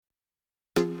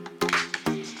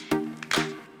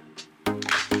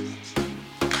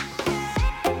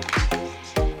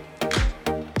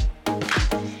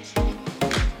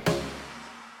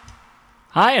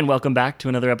Hi, and welcome back to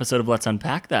another episode of Let's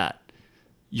Unpack That,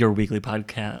 your weekly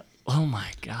podcast. Oh my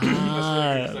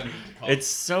God. It's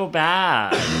so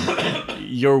bad.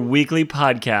 Your weekly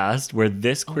podcast where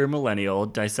this queer millennial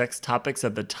dissects topics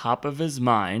at the top of his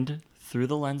mind through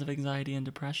the lens of anxiety and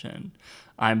depression.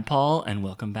 I'm Paul, and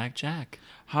welcome back, Jack.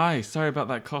 Hi, sorry about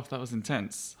that cough. That was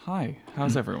intense. Hi,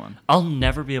 how's everyone? I'll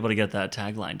never be able to get that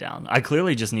tagline down. I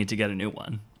clearly just need to get a new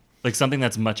one. Like something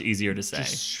that's much easier to say.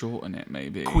 Just shorten it,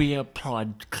 maybe. Queer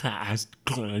podcast.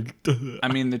 I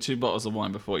mean, the 2 bottles of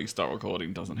wine before you start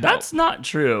recording doesn't help. That's not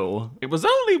true. It was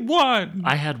only one.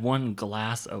 I had 1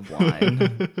 glass of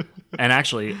wine. And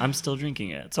actually, I'm still drinking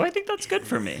it. So I think that's good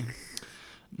for me.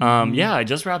 Yeah, I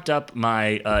just wrapped up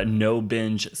my no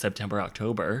binge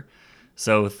September-October.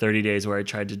 So 30 days where I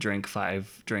tried to drink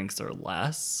 5 drinks or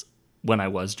less when I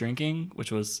was drinking,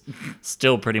 which was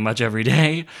still pretty much every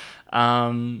day.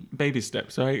 Baby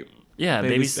steps, right? Yeah,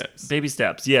 baby steps. Baby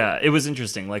steps. Yeah, it was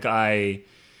interesting. Like I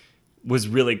was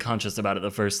really conscious about it the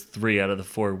first 3 out of the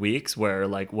 4 weeks where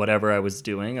like whatever I was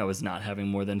doing, I was not having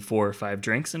more than 4 or 5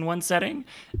 drinks in one setting.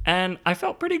 And I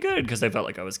felt pretty good because I felt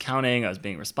like I was counting, I was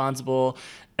being responsible.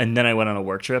 And then I went on a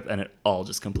work trip and it all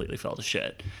just completely fell to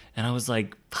shit. And I was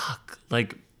like, fuck,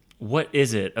 like what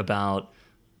is it about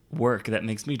work that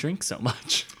makes me drink so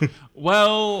much?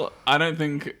 Well, I don't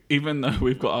think, even though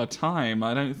we've got our time,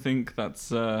 I don't think that's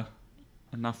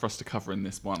enough for us to cover in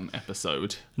this one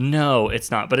episode. No, it's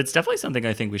not. But it's definitely something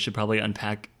I think we should probably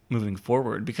unpack moving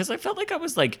forward because I felt like I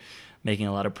was like making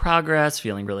a lot of progress,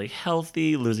 feeling really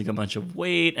healthy, losing a bunch of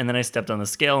weight. And then I stepped on the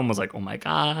scale and was like, oh my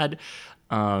God.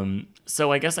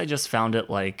 So I guess I just found it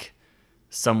like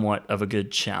somewhat of a good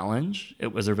challenge.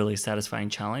 It was a really satisfying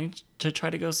challenge to try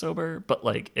to go sober, but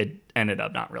like it ended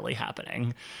up not really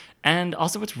happening. And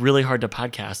also it's really hard to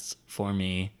podcast for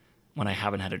me when I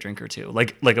haven't had a drink or two.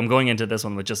 Like I'm going into this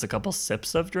one with just a couple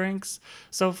sips of drinks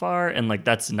so far, and like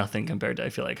that's nothing compared to I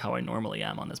feel like how I normally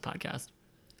am on this podcast.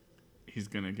 He's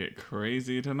gonna get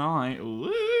crazy tonight.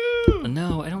 Woo!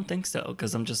 No, I don't think so,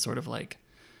 because I'm just sort of like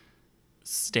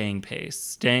staying pace,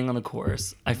 staying on the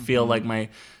course. I feel like my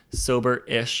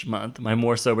sober-ish month, my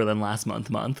more sober than last month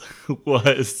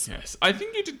was... Yes, I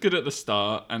think you did good at the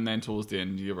start, and then towards the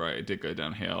end, you're right, it did go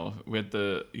downhill.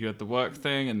 You had the work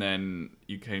thing, and then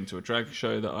you came to a drag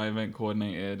show that I event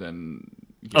coordinated, and...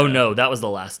 Yeah. Oh no, that was the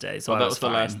last day, so that was the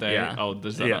fine. last day? Yeah. Oh,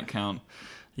 does that not count?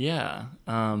 Yeah,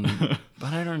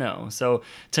 but I don't know. So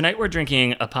tonight we're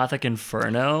drinking Apothic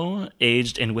Inferno,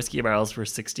 aged in whiskey barrels for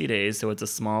 60 days, so it's a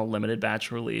small limited batch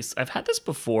release. I've had this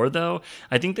before, though.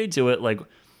 I think they do it like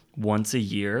once a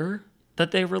year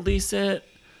that they release it.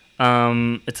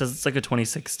 It says it's like a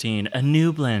 2016. A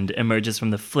new blend emerges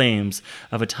from the flames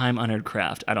of a time-honored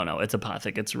craft. I don't know. It's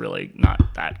Apothic. It's really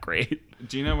not that great.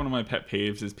 Do you know one of my pet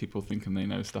peeves is people thinking they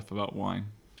know stuff about wine?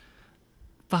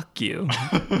 Fuck you.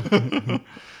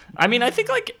 I mean, I think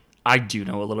like I do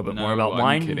know a little bit more about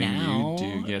wine kidding. now. You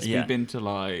do. Yes, Yeah. we've been to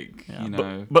like, you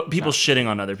know. But people shitting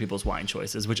on other people's wine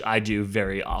choices, which I do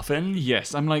very often.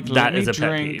 Yes, I'm like, That let is me a pet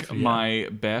drink peeve, yeah. my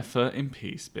barefoot in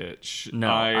peace, bitch. No,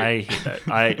 I hate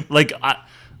that.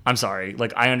 I'm sorry.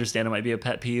 Like, I understand it might be a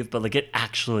pet peeve, but like it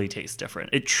actually tastes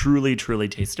different. It truly, truly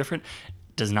tastes different.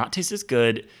 Does not taste as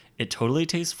good. It totally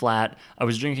tastes flat. I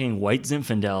was drinking white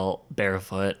Zinfandel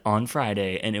barefoot on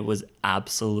Friday, and it was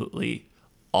absolutely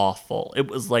awful.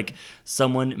 It was like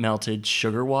someone melted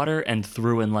sugar water and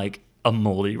threw in like a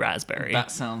moldy raspberry. That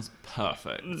sounds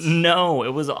perfect. No,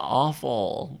 it was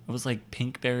awful. It was like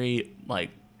pinkberry,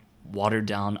 like watered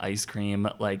down ice cream.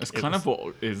 Like It's kind of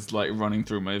what is like running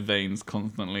through my veins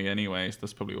constantly anyway, so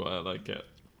that's probably why I like it.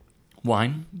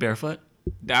 Wine barefoot.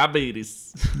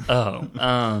 Diabetes.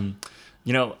 Oh,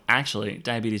 you know, actually,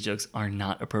 diabetes jokes are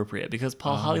not appropriate because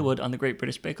Paul Hollywood on the Great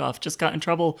British Bake Off just got in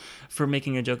trouble for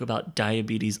making a joke about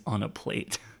diabetes on a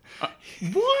plate.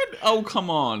 What? Oh, come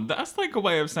on. That's like a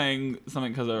way of saying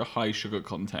something because of high sugar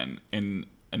content in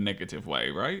a negative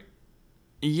way, right?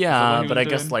 Yeah, but I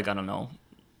guess, like, I don't know.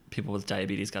 People with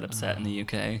diabetes got upset in the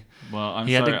UK. Well, I'm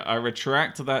sorry. I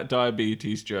retract that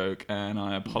diabetes joke, and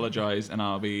I apologize, and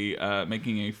I'll be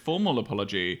making a formal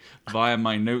apology via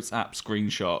my Notes app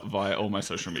screenshot via all my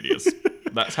social medias.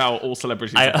 That's how all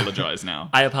celebrities apologize now.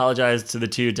 I apologize to the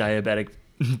two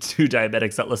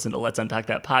diabetics that listen to Let's Unpack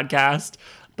That podcast,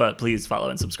 but please follow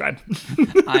and subscribe.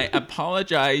 I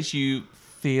apologize you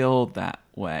feel that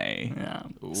way. Yeah.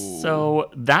 Ooh. So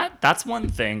that's one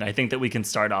thing I think that we can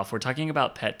start off. We're talking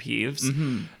about pet peeves.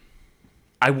 Mm-hmm.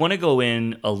 I want to go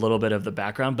in a little bit of the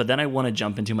background, but then I want to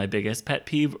jump into my biggest pet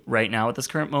peeve right now at this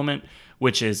current moment,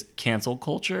 which is cancel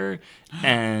culture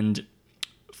and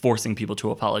forcing people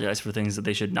to apologize for things that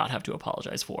they should not have to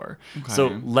apologize for. Okay.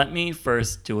 So let me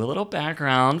first do a little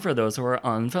background for those who are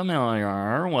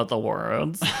unfamiliar with the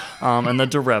words and the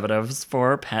derivatives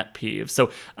for pet peeves.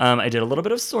 So I did a little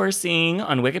bit of sourcing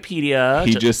on Wikipedia.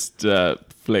 He just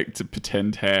flicked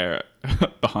pretend hair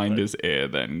behind his ear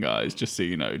then, guys, just so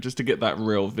you know, just to get that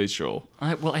real visual.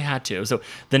 I had to. So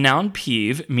the noun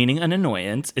peeve, meaning an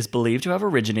annoyance, is believed to have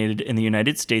originated in the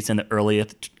United States in the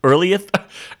earliest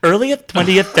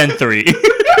 20th century.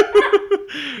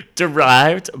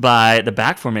 Derived by the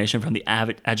back formation from the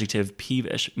adjective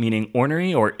peevish, meaning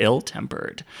ornery or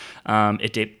ill-tempered.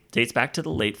 It dates back to the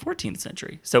late 14th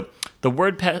century. So the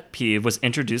word pet peeve was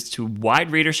introduced to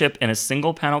wide readership in a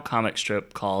single-panel comic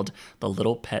strip called The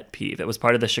Little Pet Peeve. It was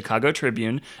part of the Chicago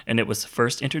Tribune, and it was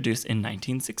first introduced in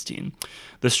 1916.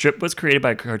 The strip was created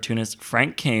by cartoonist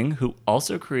Frank King, who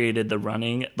also created the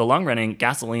long-running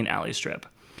Gasoline Alley strip.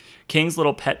 King's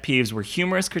little pet peeves were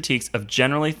humorous critiques of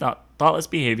generally thoughtless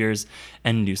behaviors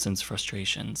and nuisance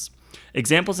frustrations.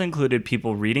 Examples included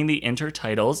people reading the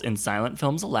intertitles in silent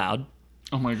films aloud,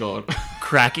 Oh my god.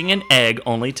 cracking an egg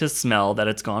only to smell that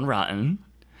it's gone rotten,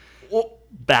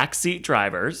 backseat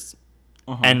drivers,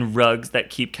 and rugs that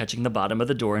keep catching the bottom of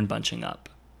the door and bunching up.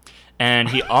 And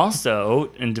he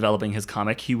also, in developing his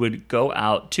comic, he would go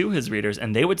out to his readers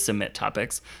and they would submit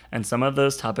topics. And some of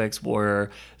those topics were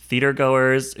theater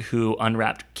goers who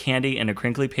unwrapped candy in a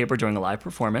crinkly paper during a live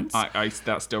performance.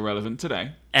 That's still relevant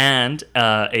today. And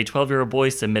a 12-year-old boy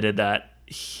submitted that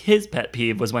his pet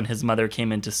peeve was when his mother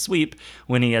came in to sweep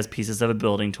when he has pieces of a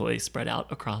building toy spread out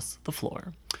across the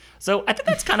floor. So I think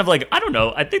that's kind of like, I don't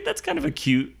know, I think that's kind of a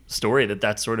cute story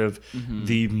that's sort of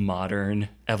the modern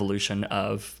evolution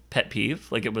of pet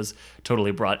peeve. Like it was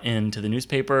totally brought into the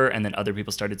newspaper and then other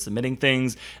people started submitting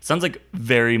things. It sounds like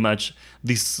very much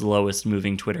the slowest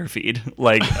moving Twitter feed,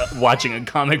 like watching a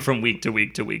comic from week to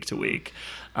week to week to week.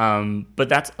 But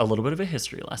that's a little bit of a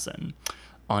history lesson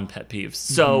on pet peeves.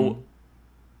 So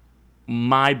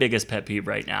my biggest pet peeve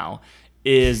right now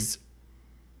is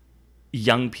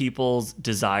young people's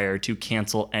desire to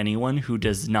cancel anyone who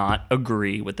does not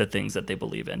agree with the things that they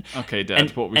believe in. Okay,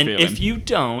 Dad, what we and feeling?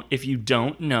 if you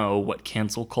don't know what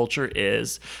cancel culture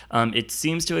is, it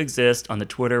seems to exist on the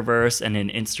Twitterverse and in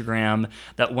Instagram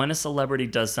that when a celebrity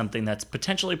does something that's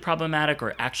potentially problematic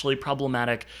or actually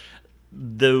problematic,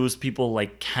 those people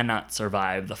like cannot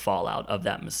survive the fallout of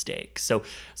that mistake. So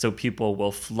people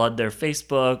will flood their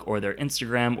Facebook or their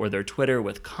Instagram or their Twitter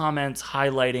with comments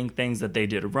highlighting things that they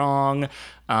did wrong.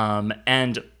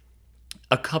 And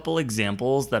a couple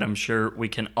examples that I'm sure we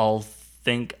can all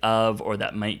think of or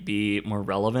that might be more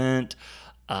relevant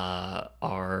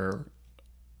are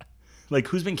like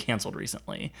who's been canceled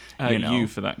recently? You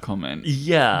for that comment.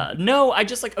 Yeah. No, I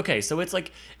just like, okay, so it's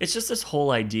just this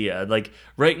whole idea. Like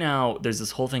right now there's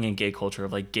this whole thing in gay culture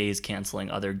of like gays canceling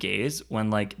other gays when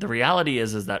like the reality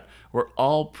is that we're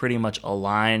all pretty much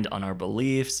aligned on our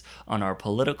beliefs, on our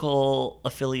political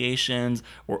affiliations.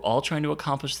 We're all trying to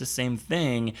accomplish the same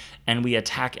thing and we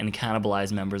attack and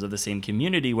cannibalize members of the same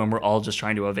community when we're all just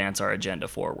trying to advance our agenda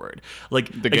forward.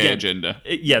 Like The gay agenda.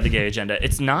 Yeah, the gay agenda.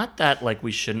 It's not that like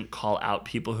we shouldn't call out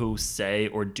people who say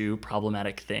or do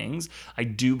problematic things. I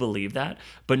do believe that,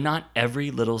 but not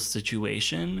every little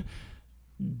situation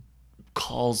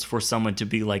calls for someone to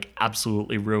be like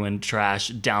absolutely ruined,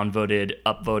 trash, downvoted,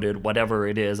 upvoted, whatever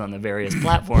it is on the various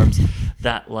platforms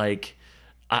that like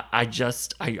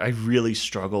I really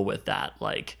struggle with that.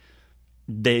 Like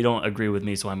they don't agree with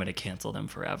me, so I'm going to cancel them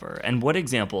forever. And what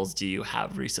examples do you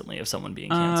have recently of someone being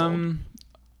canceled?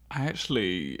 I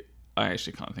actually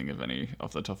can't think of any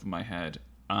off the top of my head.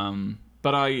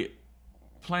 But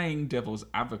playing devil's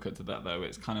advocate to that though,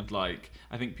 it's kind of like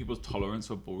I think people's tolerance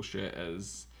for bullshit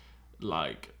is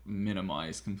like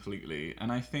minimized completely,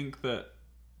 and I think that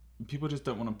people just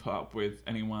don't want to put up with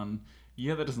anyone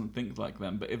that doesn't think like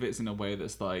them, but if it's in a way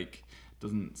that's like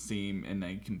doesn't seem in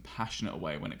a compassionate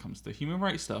way when it comes to human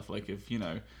rights stuff, like if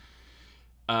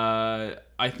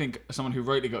I think someone who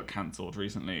rightly got cancelled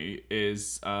recently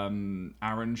is Aaron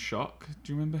Schock.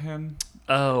 Do you remember him?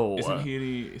 Oh, isn't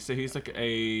he? So he's like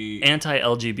a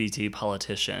anti-LGBT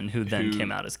politician who then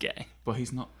came out as gay. But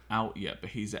he's not out yet.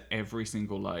 But he's at every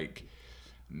single like.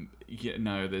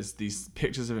 There's these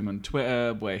pictures of him on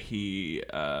Twitter where he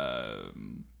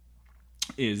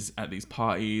is at these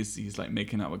parties. He's like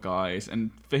making out with guys,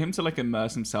 and for him to like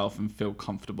immerse himself and feel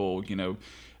comfortable,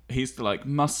 he's like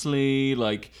muscly,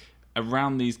 like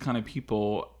around these kind of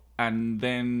people, and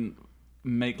then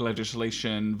make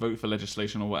legislation, vote for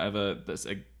legislation or whatever that's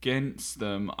against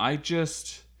them.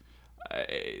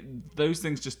 Those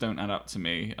things just don't add up to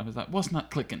me. I was like, what's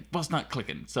not clicking?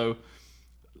 So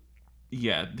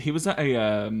yeah, he was at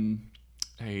a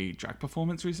drag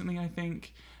performance recently, I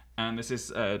think. And there's this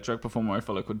drag performer I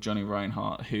follow called Johnny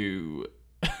Reinhardt who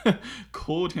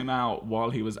called him out while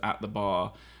he was at the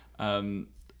bar.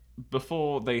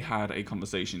 Before they had a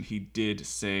conversation, he did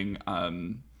sing,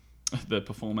 the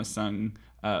performer sang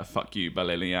Fuck You by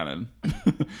Lily Allen,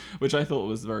 which I thought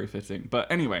was very fitting.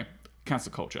 But anyway,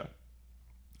 cancel culture.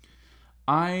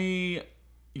 I,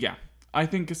 yeah, I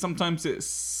think sometimes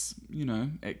it's,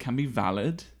 it can be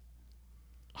valid.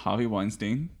 Harvey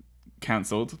Weinstein,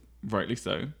 cancelled, rightly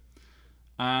so.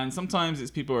 And sometimes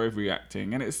it's people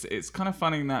overreacting. And it's kind of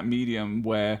fun in that medium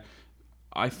where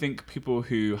I think people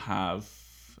who have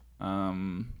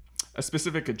a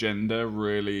specific agenda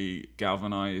really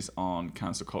galvanize on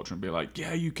cancel culture and be like,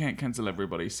 yeah, you can't cancel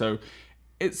everybody. So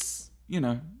it's,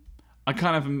 I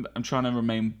kind of I'm trying to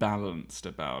remain balanced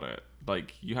about it.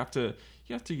 Like you have to,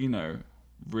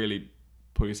 really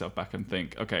pull yourself back and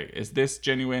think, okay, is this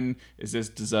genuine? Is this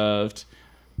deserved?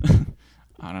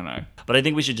 I don't know. But I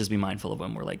think we should just be mindful of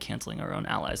when we're like canceling our own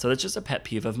allies. So it's just a pet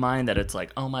peeve of mine that it's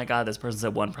like, oh my God, this person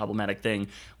said one problematic thing.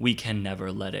 We can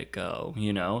never let it go,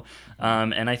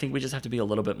 And I think we just have to be a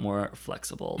little bit more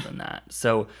flexible than that.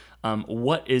 So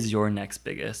what is your next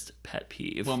biggest pet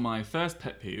peeve? Well, my first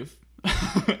pet peeve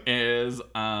is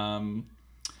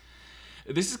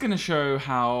this is going to show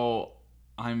how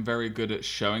I'm very good at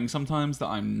showing sometimes that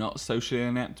I'm not socially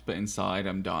inept, but inside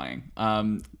I'm dying.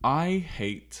 I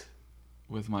hate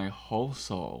with my whole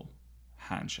soul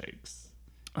handshakes.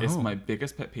 It's my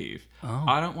biggest pet peeve.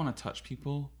 I don't want to touch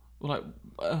people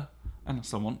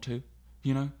unless I want to,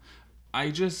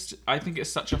 I think it's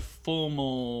such a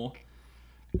formal,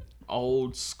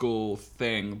 old school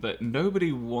thing that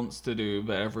nobody wants to do,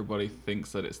 but everybody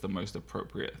thinks that it's the most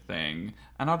appropriate thing.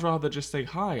 And I'd rather just say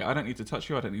hi. I don't need to touch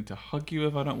you. I don't need to hug you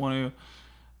if I don't want to.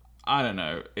 I don't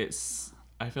know.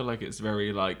 I feel like it's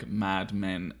very like Mad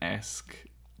Men-esque.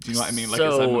 Do you know what I mean? Like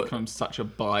it's become such a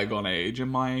bygone age in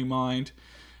my mind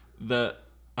that,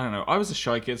 I don't know, I was a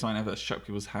shy kid, so I never shook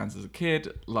people's hands as a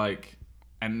kid.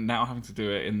 And now having to do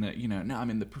it in the, now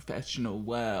I'm in the professional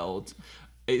world.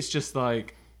 It's just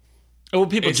like, well,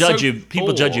 people judge you.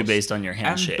 People judge you based on your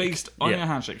handshake. And based on your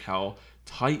handshake, how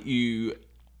tight you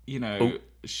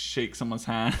shake someone's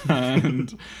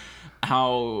hand,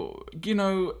 how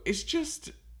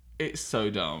it's so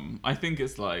dumb. I think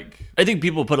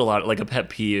people put a lot, like a pet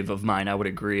peeve of mine, I would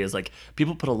agree, is like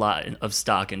people put a lot of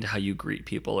stock into how you greet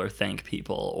people or thank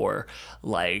people or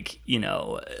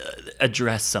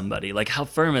address somebody. Like how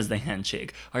firm is the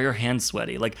handshake? Are your hands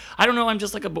sweaty? Like, I don't know. I'm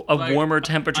just like a warmer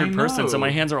temperatured person, so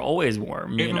my hands are always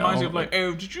warm. It reminds me of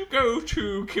oh, did you go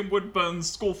to Kim Woodburn's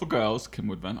School for Girls? Kim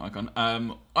Woodburn, icon. I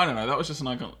don't know. That was just an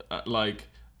icon, like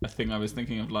a thing I was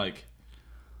thinking of, like.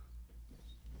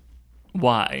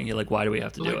 Why? You're like, why do we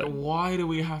have to do it? Why do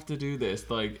we have to do this?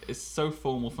 Like, it's so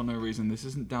formal for no reason. This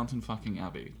isn't Downton fucking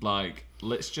Abbey. Like,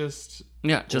 let's just...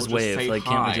 Yeah, just wave. Say like,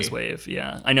 hi. can't we just wave?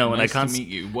 Yeah. I know. Nice to meet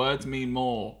you. Words mean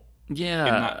more. Yeah.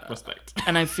 In that respect.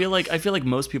 And I feel like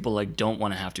most people like don't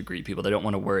want to have to greet people. They don't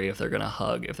want to worry if they're going to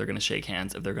hug, if they're going to shake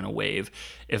hands, if they're going to wave,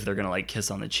 if they're going to like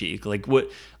kiss on the cheek.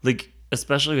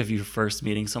 Especially if you're first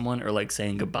meeting someone or like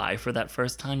saying goodbye for that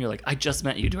first time, you're like, I just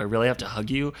met you. Do I really have to hug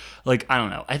you? Like, I don't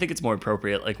know. I think it's more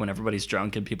appropriate like when everybody's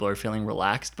drunk and people are feeling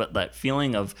relaxed. But that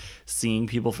feeling of seeing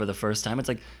people for the first time, it's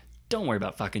like, don't worry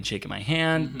about fucking shaking my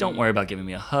hand. Mm-hmm. Don't worry about giving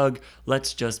me a hug.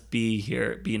 Let's just be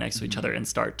here, be nice to each other and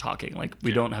start talking. Like,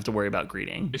 we don't have to worry about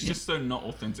greeting. It's just so not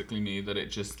authentically me that it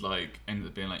just like ended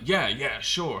up being like, yeah,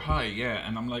 sure, hi, yeah.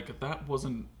 And I'm like, that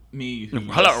wasn't me who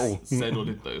Hello. Said or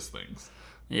did those things.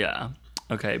 Yeah.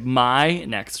 Okay. My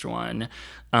next one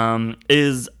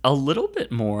is a little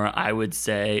bit more, I would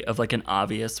say, of like an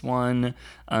obvious one,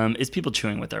 is people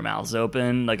chewing with their mouths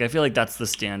open. Like, I feel like that's the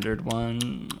standard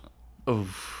one.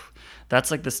 Oof. That's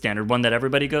like the standard one that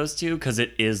everybody goes to because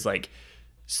it is like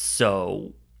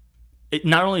so...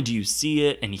 not only do you see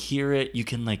it and hear it, you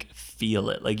can like feel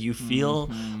it. Like you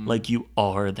feel like you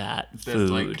are that food.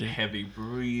 There's like heavy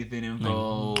breathing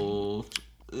involved.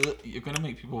 You're gonna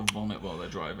make people vomit while they're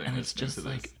driving. And it's just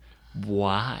like,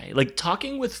 why? Like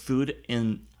talking with food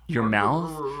in your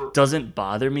mouth doesn't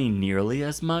bother me nearly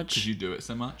as much. Because you do it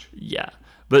so much? Yeah.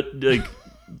 But like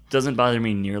doesn't bother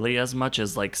me nearly as much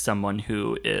as like someone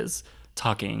who is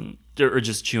talking or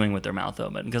just chewing with their mouth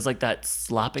open, because like that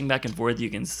slopping back and forth, you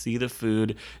can see the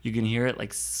food, you can hear it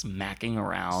like smacking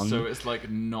around. So it's like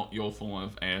not your form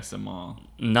of ASMR?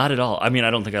 Not at all. I mean,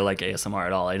 I don't think I like ASMR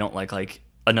at all. I don't like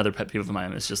another pet peeve of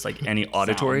mine is just like any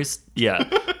auditory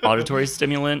auditory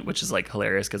stimulant, which is like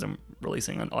hilarious because I'm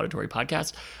releasing an auditory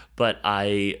podcast, but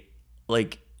I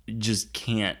like just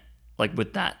can't like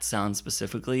with that sound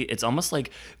specifically, it's almost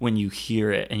like when you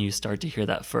hear it and you start to hear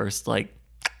that first, like,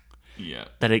 Yeah.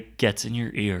 that it gets in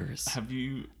your ears. Have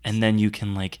you? And then you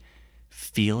can like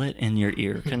feel it in your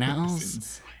ear It's canals.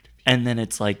 inside of you. And then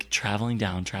it's like traveling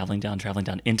down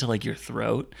into like your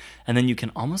throat. And then you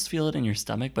can almost feel it in your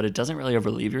stomach, but it doesn't really ever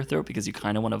leave your throat because you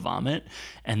kind of want to vomit.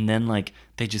 And then like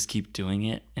they just keep doing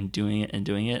it and doing it and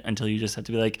doing it until you just have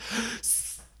to be like,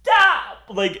 stop!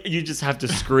 Like you just have to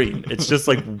scream. It's just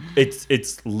like,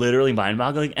 it's literally mind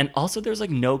boggling. And also there's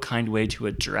like no kind way to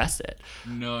address it.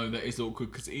 No, that is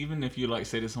awkward because even if you like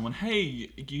say to someone, "Hey,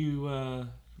 you're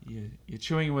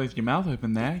chewing with your mouth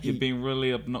open there. You're being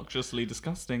really obnoxiously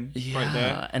disgusting right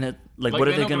there." And it like what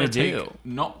are they gonna do?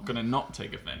 Not gonna not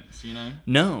take offense, you know?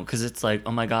 No, because it's like,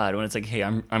 oh my God, when it's like, hey,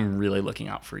 I'm really looking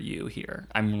out for you here.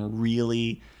 I'm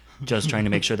really just trying to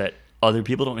make sure that other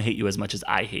people don't hate you as much as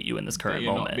I hate you in this current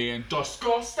You're moment. not being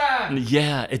disgusting.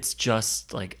 Yeah, it's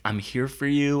just like, I'm here for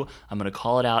you. I'm going to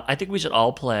call it out. I think we should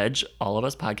all pledge, all of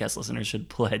us podcast listeners should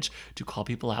pledge to call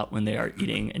people out when they are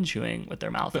eating and chewing with their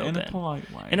mouth open. In a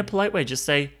polite way. In a polite way, just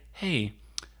say, hey,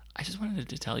 I just wanted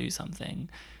to tell you something.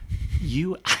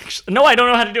 You actually... No, I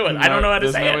don't know how to do it. I don't know how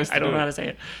to say it. I don't know how to say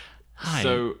it. Hi.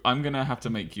 So I'm gonna have to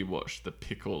make you watch the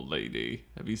Pickle Lady.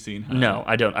 Have you seen her? No,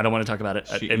 I don't. I don't want to talk about it.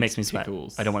 It makes me sweat.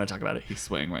 Pickles. I don't want to talk about it. He's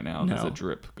sweating right now. No. There's a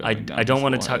drip I going down. don't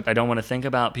want to his talk. forehead. I don't want to think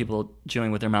about people chewing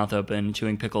with their mouth open,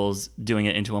 chewing pickles, doing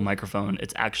it into a microphone.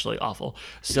 It's actually awful.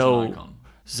 He's an icon.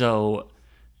 So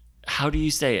how do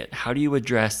you say it? How do you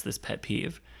address this pet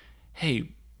peeve? Hey,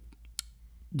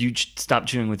 you stop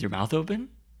chewing with your mouth open?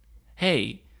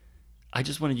 Hey, I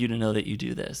just wanted you to know that you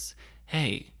do this.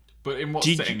 Hey. But in what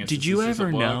setting? Did you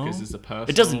ever know? Is this a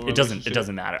personal It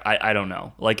doesn't matter. I don't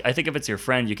know. Like, I think if it's your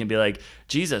friend, you can be like,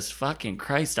 Jesus fucking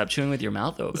Christ, stop chewing with your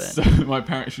mouth open. So my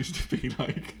parents used to be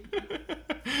like,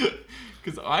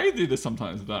 because I do this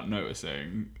sometimes without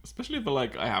noticing, especially if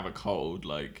like I have a cold.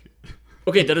 Like,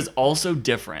 okay, that is also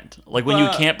different. Like when you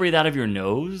can't breathe out of your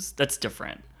nose, that's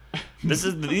different.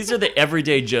 These are the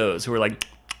everyday Joes who are like,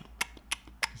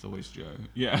 it's always Joe.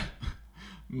 Yeah.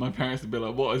 My parents would be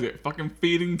like, what is it? Fucking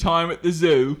feeding time at the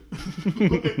zoo?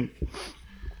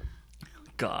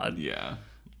 God. Yeah.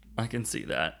 I can see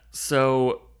that.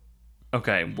 So,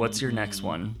 okay, what's your next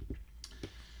one?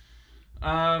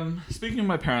 Speaking of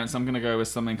my parents, I'm going to go with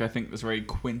something I think that's very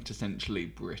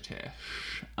quintessentially British.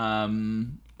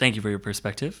 Thank you for your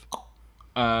perspective.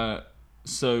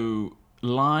 So,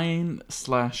 line/queue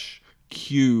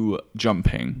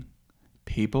jumping.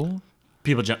 People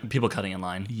cutting in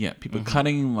line. Yeah, people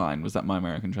cutting in line. Was that my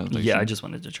American translation? Yeah, I just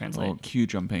wanted to translate. Or queue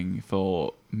jumping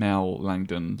for Mel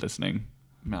Langdon listening.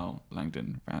 Mel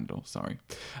Langdon Randall, sorry.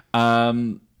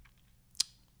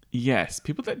 Yes,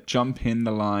 people that jumping in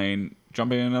the line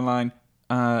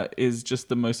is just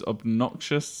the most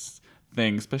obnoxious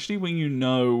thing, especially when you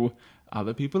know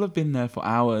other people have been there for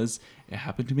hours. It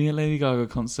happened to me at Lady Gaga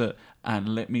concert,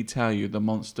 and let me tell you, the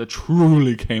monster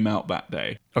truly came out that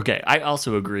day. Okay, I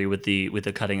also agree with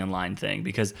the cutting in line thing,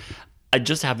 because it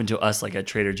just happened to us like at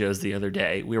Trader Joe's the other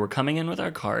day. We were coming in with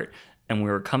our cart and we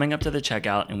were coming up to the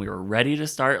checkout and we were ready to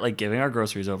start like giving our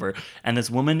groceries over, and this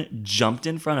woman jumped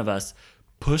in front of us,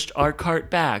 pushed our cart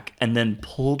back, and then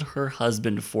pulled her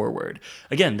husband forward.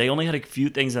 Again, they only had a few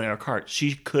things in their cart.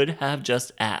 She could have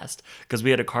just asked because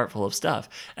we had a cart full of stuff.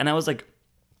 And I was like,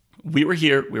 we were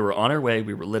here, we were on our way,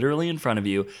 we were literally in front of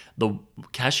you. The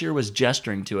cashier was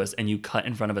gesturing to us and you cut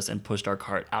in front of us and pushed our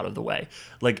cart out of the way.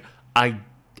 Like, I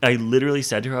literally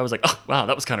said to her, I was like, oh, wow,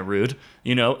 that was kind of rude,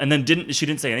 you know? And then she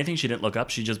didn't say anything. She didn't look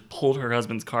up. She just pulled her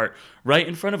husband's cart right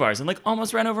in front of ours and like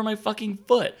almost ran over my fucking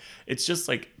foot. It's just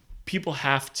like, people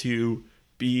have to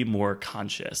be more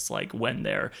conscious. Like when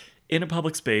they're in a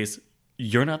public space,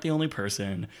 you're not the only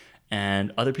person,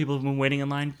 and other people have been waiting in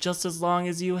line just as long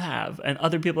as you have, and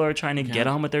other people are trying to get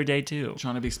on with their day too.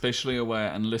 Trying to be spatially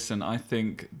aware. And listen, I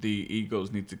think the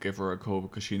Eagles need to give her a call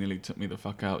because she nearly took me the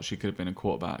fuck out. She could have been a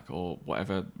quarterback or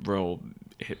whatever role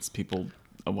hits people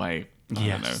away. I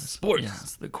don't know. Sports.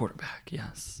 Yes, the quarterback.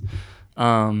 Yes.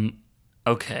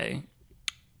 Okay.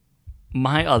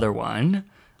 My other one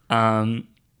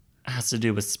has to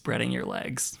do with spreading your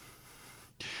legs.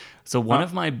 So one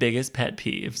of my biggest pet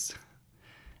peeves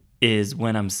is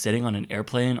when I'm sitting on an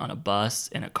airplane, on a bus,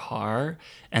 in a car,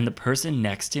 and the person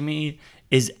next to me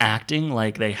is acting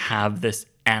like they have this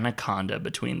anaconda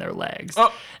between their legs.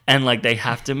 Oh. And like they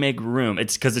have to make room.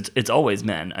 It's because it's always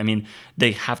men. I mean,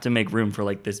 they have to make room for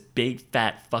like this big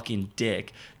fat fucking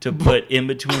dick to put in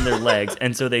between their legs.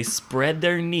 And so they spread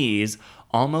their knees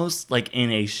almost like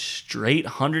in a straight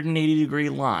 180-degree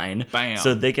line. Bam.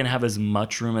 So they can have as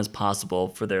much room as possible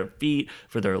for their feet,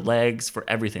 for their legs, for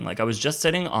everything. Like I was just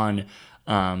sitting on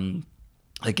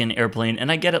like an airplane,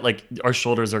 and I get it, like our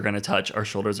shoulders are going to touch, our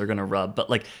shoulders are going to rub, but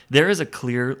like there is a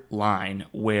clear line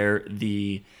where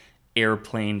the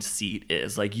airplane seat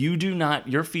is. Like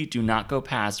your feet do not go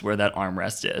past where that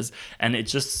armrest is, and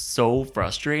it's just so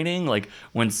frustrating like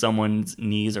when someone's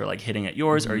knees are like hitting at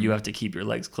yours, or you have to keep your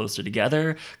legs closer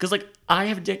together, because like I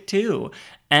have dick too,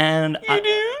 and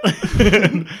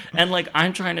and like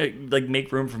I'm trying to like make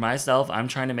room for myself. I'm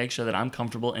trying to make sure that I'm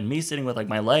comfortable, and me sitting with like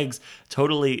my legs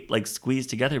totally like squeezed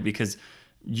together because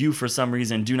you for some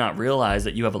reason do not realize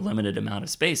that you have a limited amount of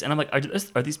space. And I'm like,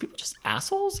 are these people just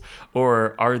assholes,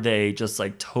 or are they just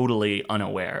like totally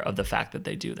unaware of the fact that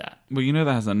they do that? Well, you know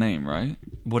that has a name, right?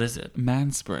 What is it?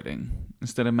 Manspreading.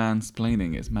 Instead of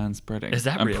mansplaining, it's manspreading. Is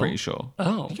that I'm real? pretty sure.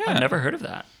 Oh, Yeah. I've never heard of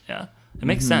that. Yeah, it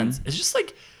makes sense. It's just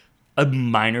like a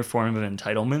minor form of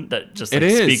entitlement that just like,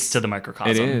 It is. speaks to the microcosm.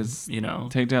 It is. You know.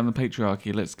 Take down the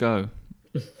patriarchy. Let's go.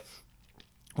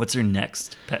 What's your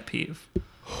next pet peeve?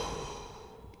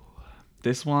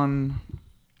 This one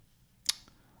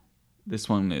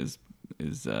is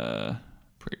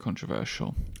pretty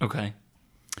controversial. Okay,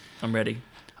 I'm ready.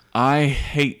 I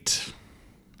hate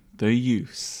the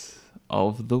use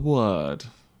of the word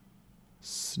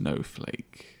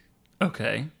snowflake.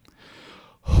 Okay.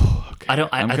 Okay.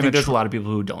 I think there's a lot of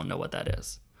people who don't know what that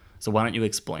is. So why don't you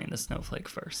explain the snowflake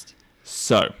first?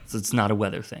 So It's not a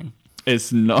weather thing.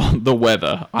 it's not the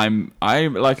weather. I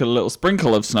like a little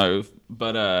sprinkle of snow,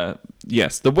 but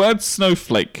yes, the word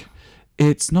snowflake,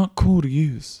 it's not cool to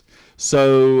use.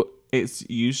 So it's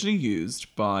usually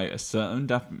used by a certain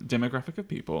demographic of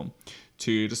people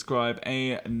to describe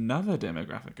another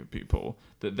demographic of people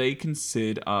that they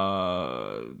consider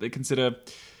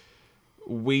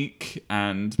weak,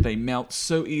 and they melt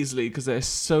so easily because they're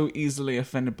so easily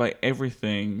offended by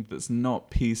everything that's not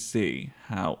PC.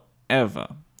 However,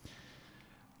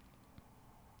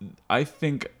 I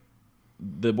think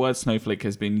the word snowflake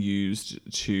has been used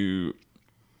to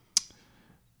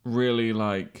really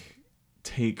like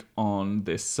take on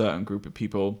this certain group of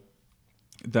people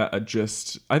that are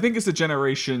just, I think it's the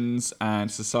generations and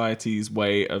society's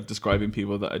way of describing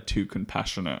people that are too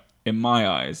compassionate. In my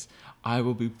eyes, I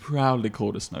will be proudly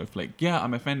called a snowflake. Yeah,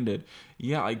 I'm offended.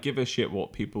 Yeah, I give a shit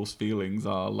what people's feelings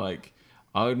are. Like,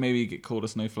 I would maybe get called a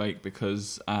snowflake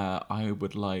because I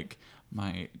would like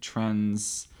my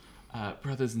trans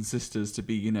brothers and sisters to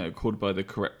be, called by the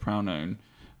correct pronoun.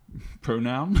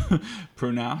 Pronoun?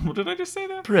 What did I just say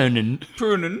there? Pronoun.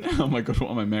 Oh my god,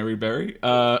 what am I, Mary Berry?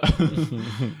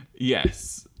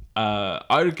 Yes.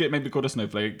 I would get maybe called a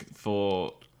snowflake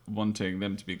for wanting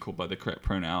them to be called by the correct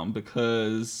pronoun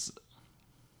because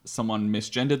someone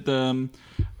misgendered them.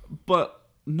 But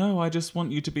no, I just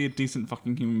want you to be a decent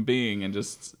fucking human being and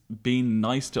just be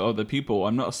nice to other people.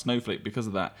 I'm not a snowflake because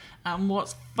of that. And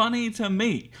what's funny to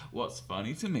me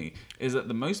is that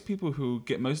the most people who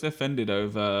get most offended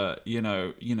over,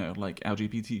 like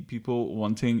LGBT people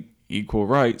wanting equal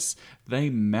rights, they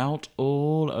melt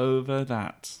all over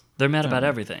that. They're mad about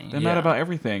everything. They're mad about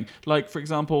everything. Like, for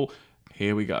example,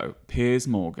 here we go. Piers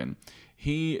Morgan.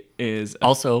 He is...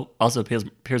 Also,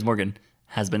 Piers Morgan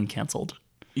has been cancelled.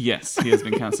 Yes, he has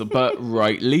been cancelled, but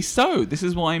rightly so. This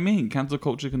is what I mean. Cancel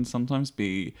culture can sometimes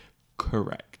be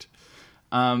correct.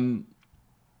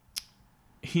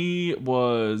 He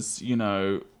was,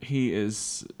 he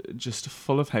is just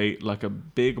full of hate, like a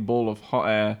big ball of hot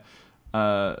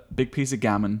air, big piece of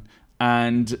gammon,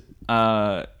 and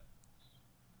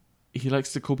he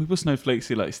likes to call people snowflakes.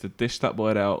 He likes to dish that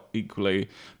word out equally.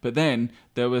 But then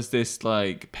there was this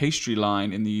like pastry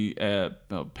line in the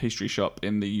pastry shop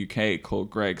in the UK called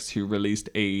Greg's, who released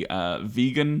a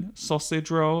vegan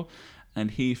sausage roll,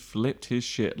 and he flipped his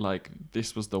shit like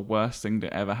this was the worst thing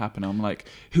to ever happen. I'm like,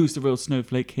 who's the real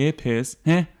snowflake here, Piers?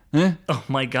 Huh? Oh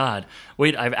my god.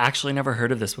 Wait, I've actually never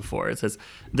heard of this before. It says,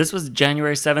 this was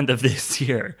January 7th of this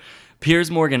year.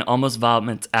 Piers Morgan almost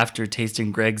vomits after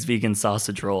tasting Greg's vegan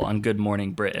sausage roll on Good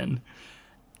Morning Britain.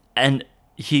 And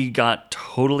he got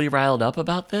totally riled up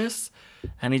about this,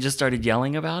 and he just started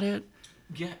yelling about it.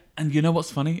 Yeah, and you know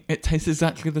what's funny? It tastes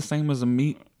exactly the same as a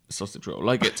meat sausage roll.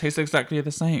 Like, it tastes exactly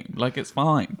the same. Like, it's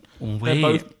fine. Wait. They're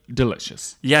both,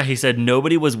 delicious. Yeah, he said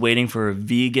nobody was waiting for a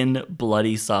vegan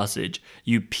bloody sausage.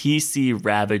 You PC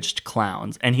ravaged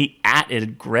clowns. And he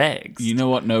added Greg's. You know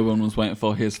what no one was waiting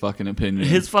for? His fucking opinion.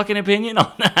 His fucking opinion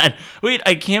on that. Wait,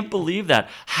 I can't believe that.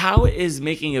 How is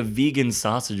making a vegan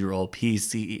sausage roll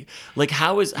PC? Like,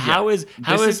 how is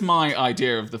This is my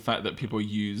idea of the fact that people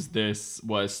use this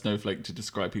word snowflake to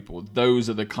describe people. Those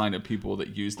are the kind of people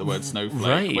that use the word snowflake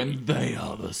Right. when they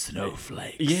are the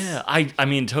snowflakes. Yeah, I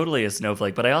mean, totally a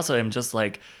snowflake, but I also am just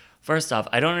like, first off,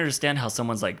 I don't understand how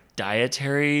someone's like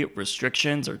dietary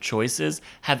restrictions or choices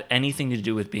have anything to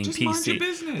do with being Just PC. mind your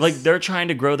business. Like, they're trying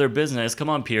to grow their business. Come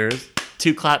on, peers.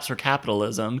 2 claps for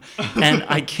capitalism. And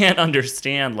I can't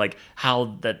understand like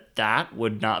how that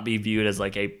would not be viewed as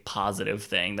like a positive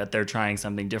thing, that they're trying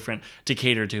something different to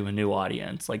cater to a new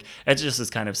audience. Like, it just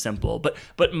is kind of simple.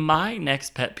 But my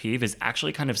next pet peeve is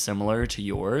actually kind of similar to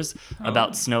yours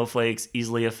about snowflakes,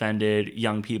 easily offended,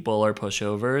 young people, or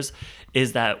pushovers,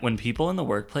 is that when people in the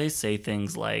workplace say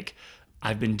things like,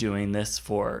 I've been doing this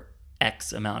for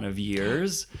X amount of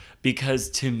years,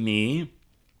 because to me,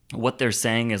 what they're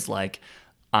saying is like,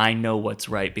 I know what's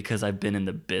right because I've been in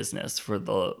the business for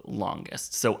the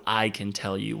longest, so I can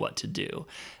tell you what to do.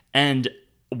 And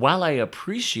while I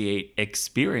appreciate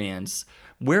experience,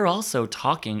 we're also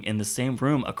talking in the same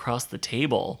room across the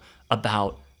table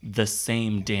about the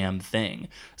same damn thing.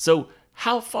 So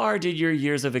how far did your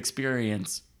years of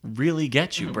experience really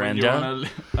get you, Brenda?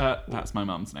 That's my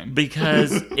mom's name.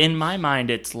 Because in my mind,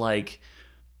 it's like,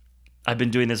 I've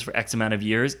been doing this for X amount of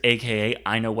years, aka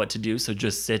I know what to do, so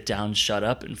just sit down, shut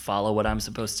up, and follow what I'm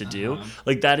supposed to do.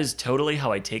 Like, that is totally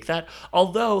how I take that.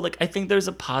 Although, like, I think there's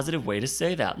a positive way to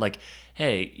say that. Like,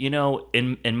 hey, you know,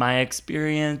 in my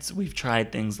experience, we've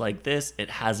tried things like this. It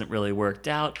hasn't really worked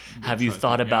out. Have you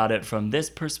thought about it from this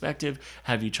perspective?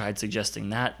 Have you tried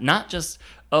suggesting that? Not just,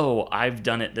 oh, I've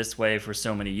done it this way for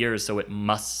so many years, so it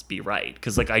must be right.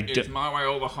 Because, like, It's my way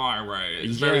or the highway.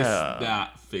 It's Yeah. very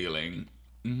that feeling.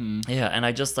 Yeah, and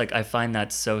I just like, I find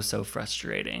that so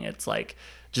frustrating. It's like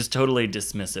just totally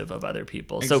dismissive of other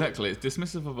people. Exactly, it's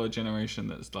dismissive of a generation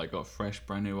that's like got fresh,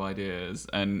 brand new ideas.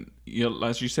 And you're,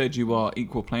 as you said, you are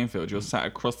equal playing field. You're sat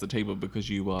across the table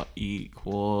because you are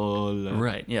equal. So,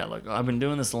 right, yeah, like, I've been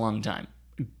doing this a long time.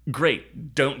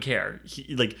 Great, don't care.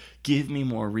 Like, give me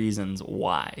more reasons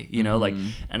why, you know? Like,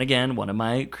 and again, one of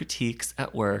my critiques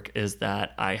at work is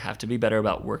that I have to be better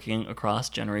about working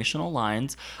across generational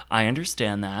lines. I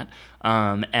understand that,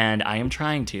 and I am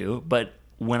trying to, but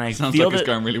when I Sounds feel like it's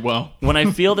going really well. when I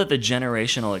feel that the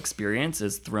generational experience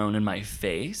is thrown in my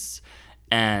face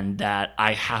and that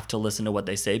I have to listen to what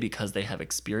they say because they have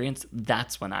experience,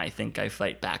 that's when I think I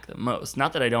fight back the most.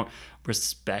 Not that I don't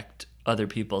respect other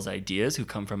people's ideas who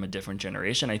come from a different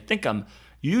generation. I think I'm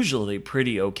usually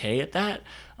pretty okay at that.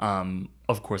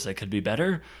 Of course, I could be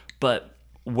better, but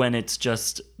when it's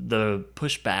just the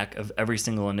pushback of every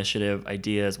single initiative,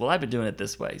 ideas, well, I've been doing it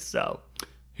this way, so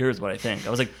here's what I think. I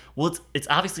was like, well, it's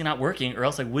obviously not working, or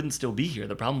else I wouldn't still be here.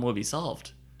 The problem would be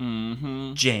solved.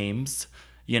 James,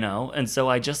 you know? And so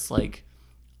I just like,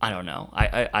 I don't know.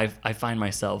 I find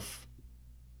myself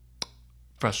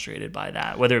frustrated by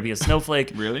that, whether it be a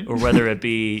snowflake Really? or whether it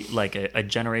be like a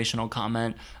generational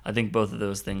comment. I think both of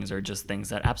those things are just things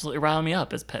that absolutely rile me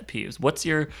up as pet peeves. What's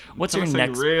your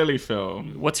next Really, Phil?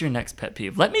 what's your next pet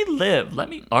peeve? Let me live, let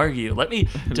me argue, let me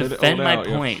Let it defend all my out,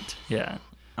 yeah. point. Yeah.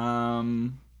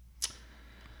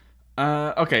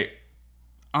 Okay.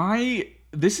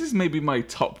 This is maybe my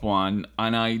top one,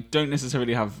 and I don't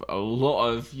necessarily have a lot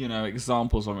of,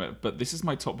 examples of it, but this is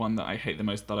my top one that I hate the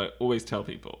most, that I always tell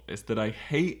people, is that I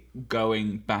hate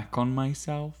going back on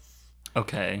myself.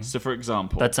 Okay. So, for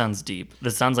example... That sounds deep.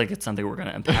 This sounds like it's something we're going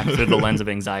to unpack through the lens of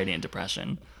anxiety and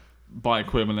depression. By a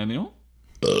queer millennial?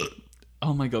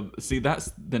 Oh my god. See,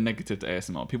 that's the negative to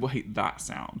ASMR. People hate that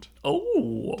sound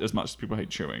Oh. as much as people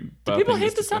hate chewing. Do people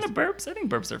hate the sound of burps? I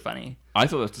think burps are funny. I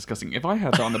thought that was disgusting. If I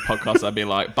had that on the podcast, I'd be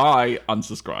like, bye,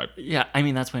 unsubscribe. Yeah, I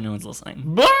mean, that's why no one's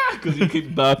listening. Because you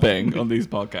keep burping on these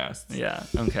podcasts. Yeah,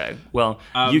 okay. Well,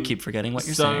 you keep forgetting what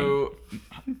you're saying.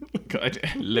 God,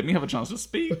 let me have a chance to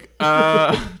speak.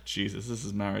 Jesus, this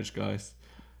is marriage, guys.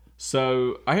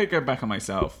 So, I hate going back on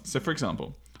myself. So, for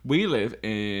example, we live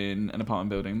in an apartment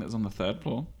building that's on the 3rd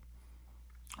floor.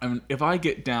 And if I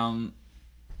get down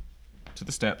to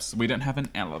the steps, we don't have an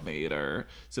elevator.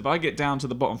 So if I get down to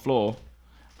the bottom floor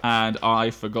and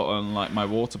I've forgotten like my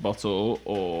water bottle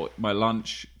or my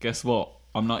lunch, guess what?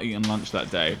 I'm not eating lunch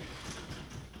that day.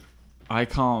 I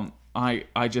can't.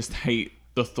 I just hate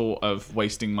the thought of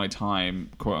wasting my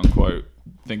time, quote unquote,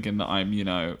 thinking that I'm,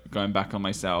 going back on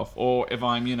myself. Or if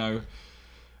I'm,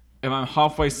 if I'm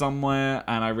halfway somewhere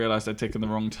and I realize I've taken the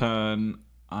wrong turn,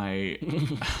 I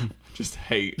just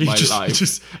hate You my just- life. you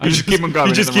just- I just keep on going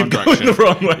you just in the keep wrong going direction.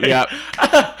 the wrong way. Yeah.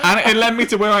 And it led me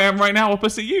to where I am right now,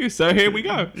 opposite you. So here we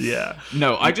go. Yeah.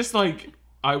 No, I just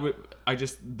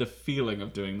the feeling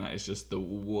of doing that is just the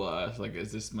worst. Like,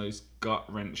 it's this most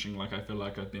gut-wrenching, like, I feel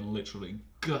like I've been literally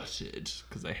gutted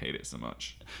because I hate it so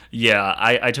much. Yeah,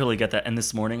 I totally get that. And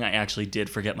this morning I actually did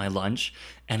forget my lunch,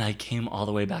 and I came all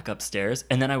the way back upstairs,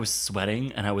 and then I was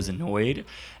sweating and I was annoyed,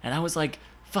 and I was like,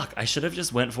 fuck, I should have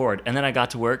just went forward. And then I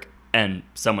got to work, and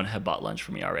someone had bought lunch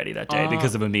for me already that day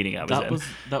because of a meeting I was in.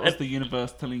 That was the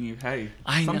universe telling you, hey.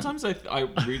 I know. Sometimes I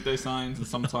read those signs, and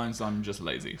sometimes I'm just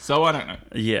lazy. So I don't know.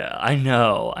 Yeah, I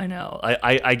know.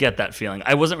 I get that feeling.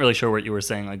 I wasn't really sure what you were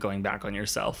saying, like going back on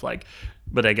yourself, like,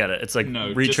 but I get it. It's like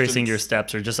retracing distance. your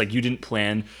steps, or just like you didn't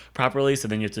plan properly, so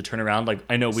then you have to turn around. Like,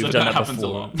 I know we've So done that that happens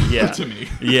before. a lot Yeah, to me.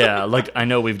 yeah. Like, I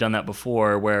know we've done that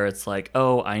before, where it's like,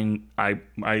 oh, I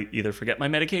either forget my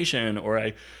medication, or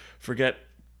I forget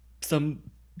some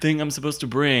thing I'm supposed to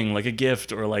bring, like a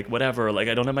gift or like whatever. Like,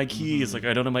 I don't have my keys. Like,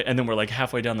 I don't have my, and then we're like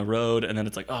halfway down the road, and then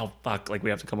it's like, oh fuck, like we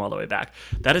have to come all the way back.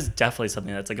 That is definitely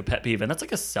something that's like a pet peeve, and that's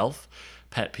like a self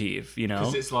pet peeve, you know?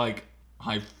 Because it's like,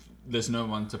 there's no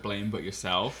one to blame but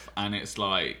yourself, and it's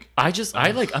like...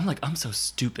 I'm so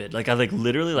stupid. Like, I like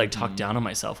literally like talk down on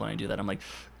myself when I do that. I'm like,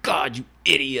 God, you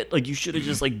idiot. Like, you should have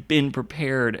just like been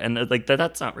prepared. And like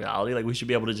that's not reality. Like, we should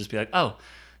be able to just be like, oh,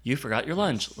 you forgot your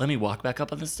lunch. Let me walk back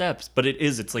up on the steps. But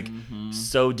it's like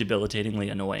so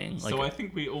debilitatingly annoying. Like, So I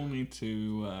think we all need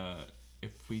to,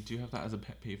 if we do have that as a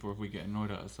pet peeve, or if we get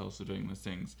annoyed at ourselves for doing those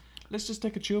things, let's just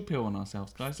take a chill pill on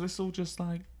ourselves, guys. Let's all just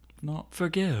like not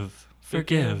forgive.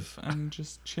 and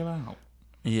just chill out.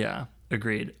 Yeah,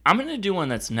 agreed. I'm going to do one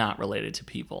that's not related to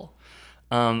people.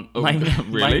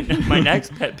 Really? My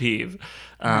next pet peeve,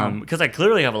 because I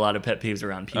clearly have a lot of pet peeves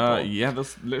around people. Yeah,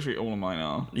 that's literally all of mine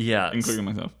are. Yeah. Including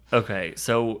myself. Okay,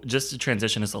 so just to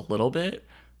transition us a little bit,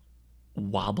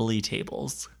 wobbly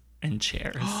tables and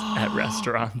chairs at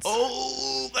restaurants.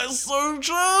 Oh, that's so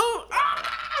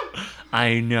true.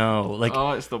 I know. Like,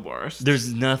 Oh, it's the worst.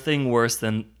 there's nothing worse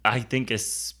than, I think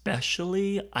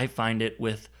especially I find it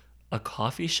with a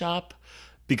coffee shop,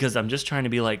 because I'm just trying to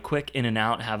be like quick in and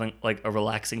out, having like a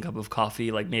relaxing cup of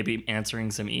coffee, like maybe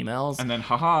answering some emails. And then,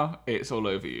 haha, it's all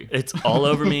over you. It's all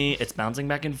over me. It's bouncing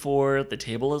back and forth. The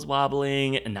table is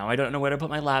wobbling. And now I don't know where to put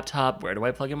my laptop. Where do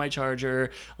I plug in my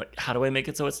charger? Like, how do I make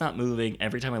it so it's not moving?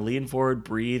 Every time I lean forward,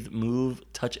 breathe, move,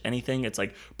 touch anything, it's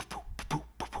like...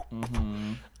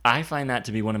 I find that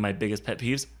to be one of my biggest pet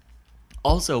peeves.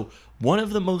 Also, one of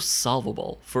the most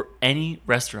solvable for any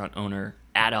restaurant owner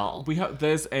at all.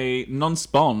 There's a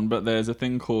non-spawn, but there's a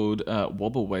thing called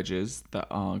wobble wedges that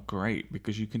are great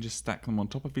because you can just stack them on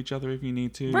top of each other if you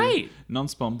need to. Right.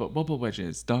 Non-spawn, but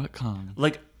wobblewedges.com.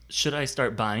 Like, should I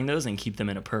start buying those and keep them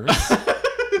in a purse?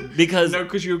 Because No,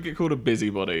 because you'll get called a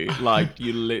busybody. Like,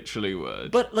 you literally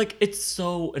would. But like, it's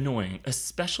so annoying,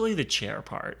 especially the chair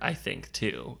part, I think,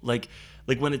 too. Like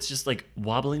when it's just like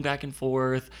wobbling back and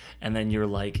forth, and then you're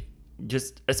like,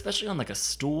 just especially on like a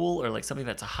stool or like something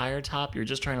that's a higher top, you're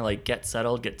just trying to like get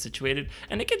settled, get situated,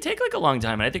 and it can take like a long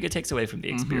time, and I think it takes away from the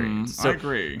experience. So I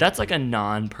agree. That's like a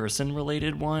non-person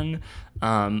related one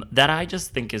that I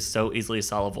just think is so easily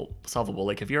solvable.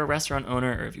 Like, if you're a restaurant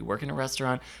owner, or if you work in a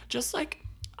restaurant, just like,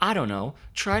 I don't know,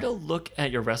 try to look at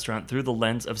your restaurant through the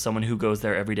lens of someone who goes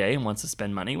there every day and wants to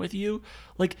spend money with you.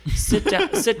 Like, sit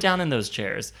down in those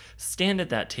chairs, stand at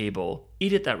that table,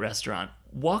 eat at that restaurant,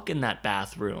 walk in that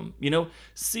bathroom,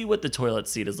 see what the toilet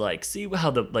seat is like, see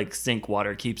how the like sink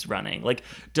water keeps running. Like,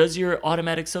 does your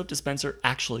automatic soap dispenser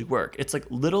actually work? It's like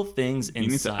little things inside.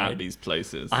 You need to add these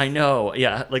places. I know.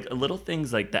 Yeah. Like, little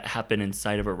things like that happen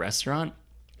inside of a restaurant.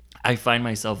 I find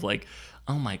myself like,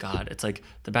 oh my God, it's like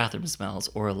the bathroom smells,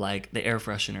 or like the air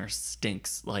freshener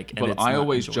stinks. Like, and Well, it's I not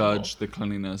always enjoyable. judge the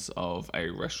cleanliness of a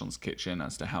restaurant's kitchen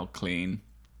as to how clean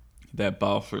their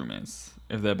bathroom is.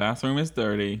 If their bathroom is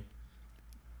dirty,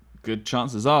 good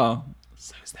chances are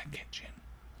so is their kitchen.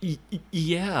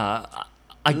 Yeah.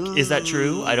 Is that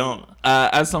true? I don't.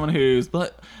 As someone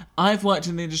but I've worked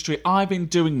in the industry, I've been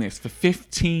doing this for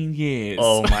 15 years.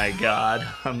 Oh my God,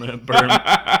 I'm gonna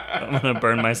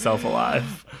burn myself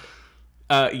alive.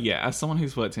 Yeah, as someone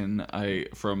who's worked in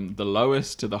from the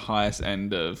lowest to the highest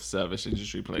end of service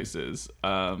industry places,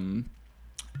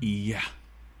 yeah,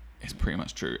 it's pretty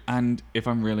much true. And if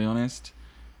I'm really honest,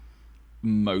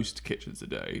 most kitchens a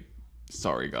day.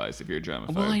 Sorry, guys, if you're a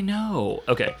germaphobe. Well, I know.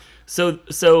 Okay, so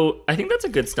I think that's a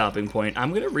good stopping point.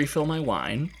 I'm gonna refill my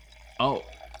wine. Oh,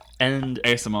 and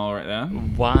ASMR right there.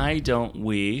 Why don't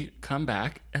we come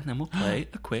back and then we'll play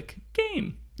a quick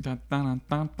game? Dun, dun,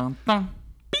 dun, dun, dun.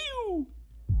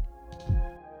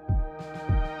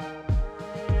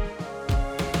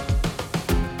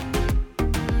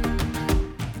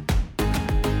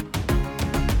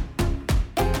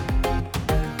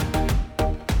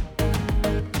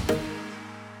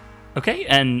 Okay,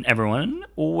 and everyone,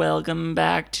 welcome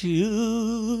back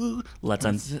to Let's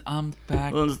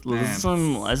Unpack. Let's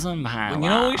unpack. You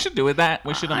know what we should do with that?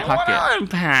 We should unpack it.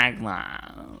 Unpack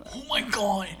that. Oh my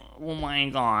god. Oh my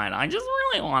god, I just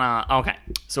really wanna. Okay,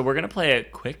 so we're gonna play a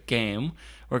quick game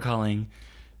we're calling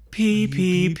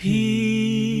PPP.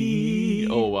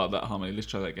 Oh wow, that harmony. Let's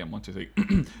try that again. 1, 2, 3.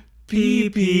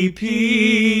 PPP.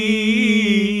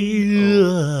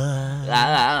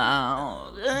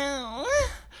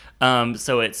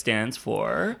 So it stands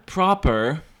for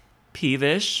Proper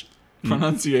peevish.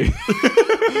 pronunciation.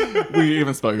 We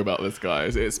even spoke about this,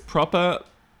 guys. It's proper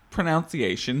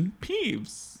pronunciation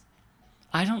peeves.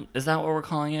 Is that what we're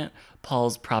calling it?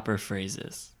 Paul's proper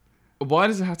phrases. Why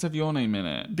does it have to have your name in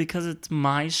it? Because it's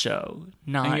my show,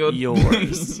 not And you're-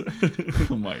 yours.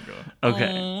 Oh my god. Okay.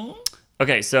 Aww.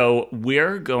 Okay, so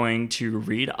we're going to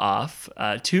read off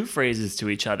 2 phrases to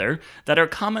each other that are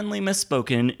commonly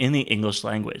misspoken in the English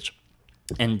language.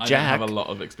 And I Jack, don't have a lot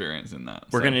of experience in that.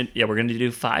 we're gonna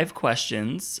do 5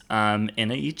 questions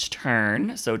in each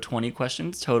turn, so 20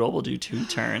 questions total. We'll do 2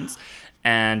 turns,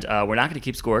 and we're not gonna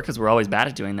keep score because we're always bad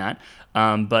at doing that.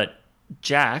 But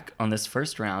Jack on this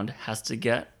first round has to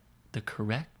get the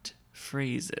correct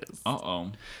phrases.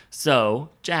 Uh-oh.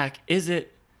 So Jack, is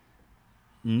it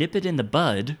nip it in the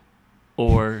bud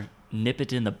or nip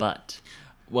it in the butt?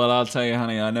 Well, I'll tell you,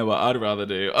 honey, I know what I'd rather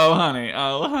do. Oh, honey.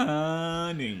 Oh,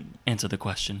 honey. Answer the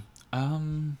question.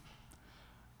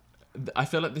 I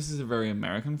feel like this is a very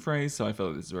American phrase, so I feel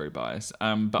like this is very biased. But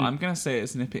I'm going to say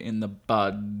it's nip it in the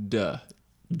bud.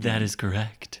 That is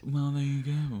correct. Well, there you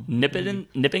go.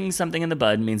 Nipping something in the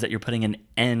bud means that you're putting an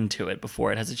end to it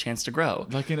before it has a chance to grow.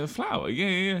 Like in a flower.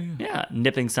 Yeah. Yeah,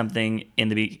 nipping something in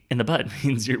the bud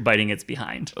means you're biting its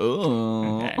behind.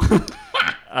 Oh.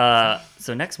 Okay.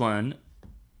 So next one,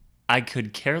 I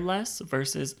could care less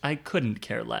versus I couldn't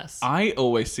care less. I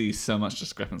always see so much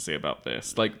discrepancy about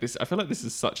this. Like this, I feel like this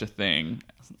is such a thing.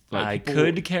 Like I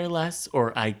could care less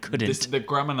or I couldn't. The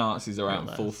grammar Nazis are out in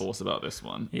less. full force about this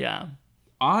one. Yeah.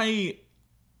 I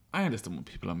understand what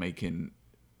people are making,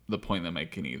 the point they're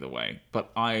making either way, but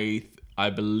I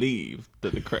believe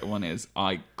that the correct one is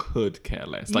I could care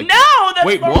less. Like, no, that's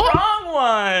wait, the what? wrong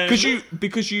one.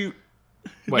 Because you.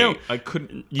 Wait, No, I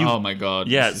couldn't. Oh my god.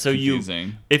 Yeah, this is so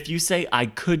confusing. if you say I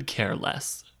could care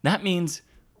less, that means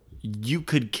you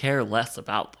could care less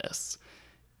about this.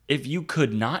 If you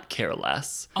could not care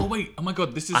less, Oh wait. Oh my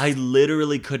god. This is. I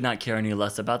literally could not care any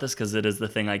less about this because it is the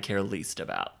thing I care least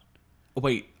about.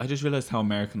 Wait. I just realized how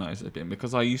Americanized I've been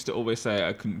because I used to always say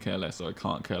I couldn't care less or I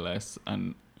can't care less,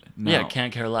 and now Yeah,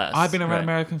 can't care less. I've been around Right.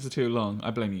 Americans for too long.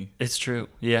 I blame you. It's true.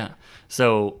 Yeah.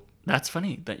 So that's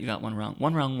funny that you got one wrong.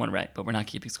 One wrong, one right, but we're not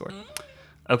keeping score.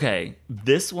 Okay.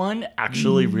 This one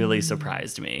actually really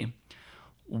surprised me.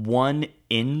 One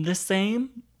in the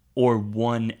same or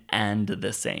one and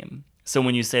the same. So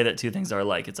when you say that 2 things are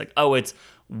alike, it's like, oh, it's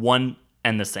one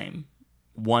and the same.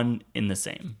 One in the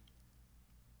same.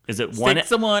 Is it one?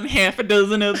 6 of one, half a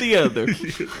dozen of the other.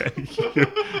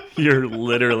 You're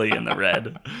literally in the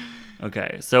red.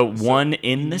 Okay. So one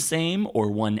in the same or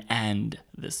one and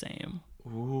the same?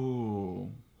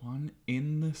 Ooh, one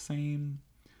in the same.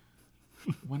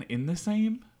 One in the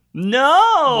same.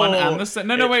 No. One and the same.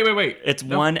 No, wait. It's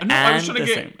No, one no, I was and trying the to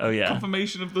get same. Oh, yeah.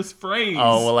 confirmation of this phrase.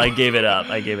 Oh, well, I gave it up.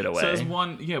 I gave it away. So it's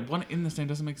one. Yeah, one in the same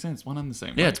doesn't make sense. One and the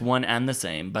same. Yeah, right? it's one and the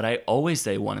same, but I always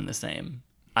say one and the same.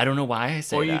 I don't know why I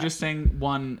say Or are that. you just saying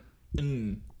one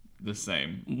in the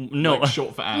same? No. Like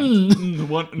short for and.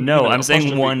 One, No, I'm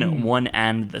saying apostrophe. one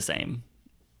and the same.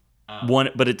 One,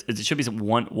 but it should be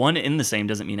one in the same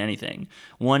doesn't mean anything.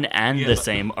 One and Yeah, the but-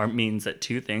 same means that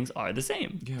 2 things are the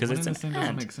same Yeah, because one it's in an the same and.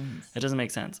 doesn't make sense. It doesn't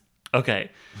make sense.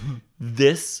 Okay,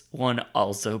 this one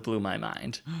also blew my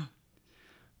mind.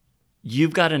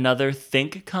 You've got another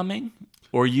think coming,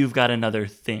 or you've got another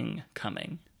thing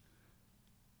coming.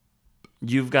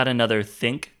 You've got another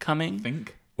think coming,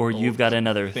 Think. or you've got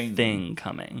another thing. thing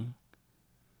coming.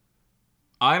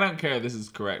 I don't care if this is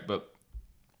correct, but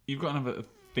you've got another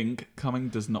think coming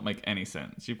does not make any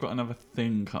sense. You've got another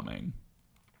thing coming.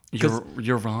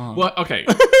 You're wrong. Well, okay.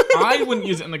 I wouldn't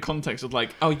use it in the context of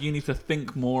like, oh, you need to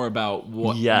think more about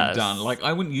what Yes. you've done. Like,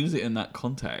 I wouldn't use it in that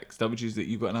context. I would use that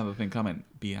you've got another thing coming.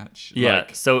 Biatch. Yeah,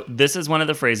 Like, so this is one of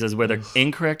the phrases where the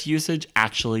incorrect usage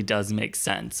actually does make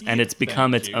sense, and it's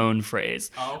become Thank its you. own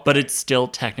phrase, Okay. but it's still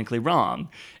technically wrong.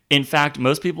 In fact,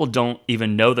 most people don't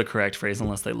even know the correct phrase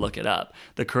unless they look it up.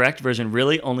 The correct version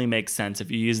really only makes sense if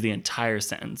you use the entire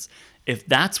sentence. If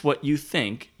that's what you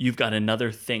think, you've got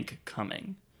another think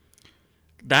coming.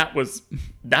 That was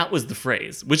the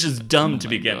phrase, which is dumb to oh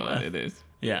my begin God, with. it is.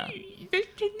 Yeah.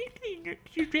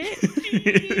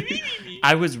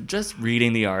 I was just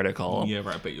reading the article. Yeah,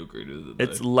 right. I bet you agreed with it.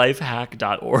 It's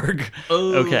lifehack.org.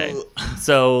 Oh. Okay.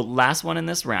 So, last one in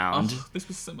this round. Oh, this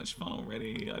was so much fun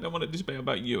already. I don't want to debate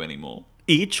about you anymore.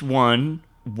 Each one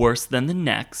worse than the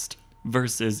next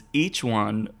versus each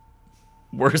one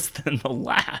worse than the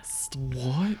last.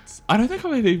 What? I don't think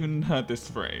I've even heard this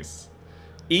phrase.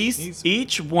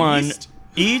 Each one. East?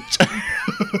 Each.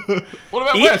 What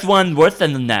about Each West? one worse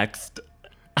than the next.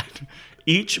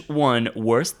 Each one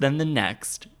worse than the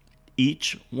next.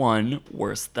 Each one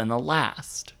worse than the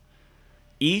last.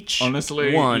 Each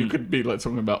Honestly, one. you could be like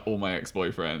talking about all my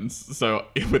ex-boyfriends. So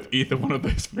with either one of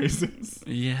those phrases.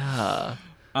 Yeah.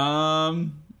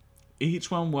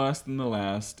 Each one worse than the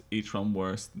last. Each one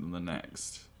worse than the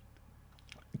next.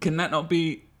 Can that not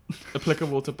be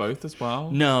applicable to both as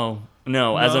well? No.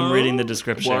 As I'm reading the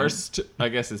description. Worst, I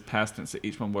guess, is past tense. So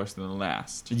each one worse than the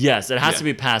last. Yes, it has to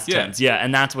be past tense. Yeah,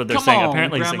 and that's what they're Come saying. on,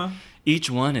 Apparently, it's Grandma. like,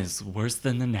 each one is worse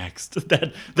than the next.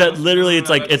 That literally, it's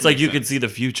like you sense. can see the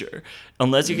future.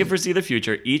 Unless you can foresee the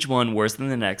future, each one worse than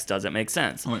the next doesn't make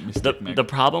sense. Oh, wait, Mistake Meg. The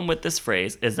problem with this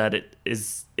phrase is that it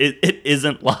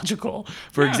isn't logical.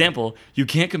 For example, you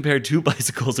can't compare two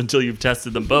bicycles until you've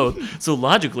tested them both. So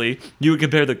logically, you would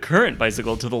compare the current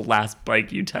bicycle to the last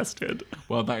bike you tested.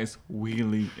 Well, that is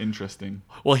really interesting.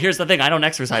 Well, here's the thing: I don't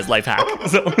exercise life hack.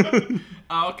 So.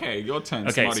 Okay, your turn.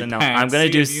 Okay, Smarty so now Pants. I'm gonna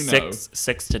See do if you know.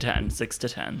 6 to 10. 6 to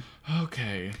 10.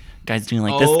 Okay. Guys, do you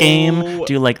like this game? Oh.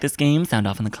 Do you like this game? Sound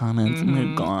off in the comments. Oh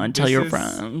my god, tell This your is-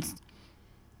 friends.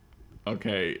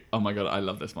 Okay. Oh my god, I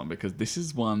love this one because this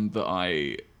is one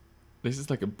that this is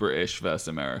like a British versus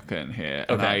American here,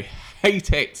 and Okay. I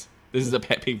hate it. This is a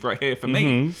pet peeve right here for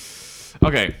me. Mm-hmm.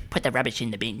 Okay. Put the rubbish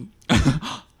in the bin.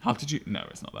 How did you? No,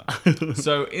 it's not that.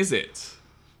 So is it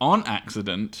on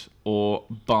accident or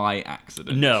by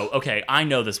accident? No, okay, I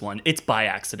know this one. It's by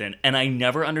accident, and I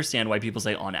never understand why people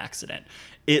say on accident.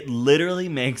 It literally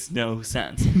makes no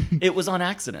sense. It was on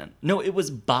accident. No, it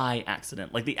was by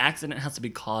accident. Like, the accident has to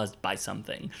be caused by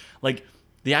something. Like,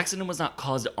 the accident was not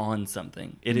caused on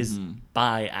something. It is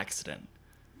by accident.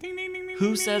 Ding, ding, ding, ding, Who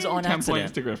ding, says ding. on 10 accident?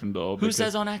 points to Gryffindor. Who because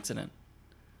says on accident?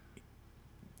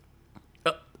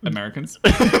 Americans?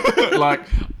 Like,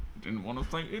 didn't want to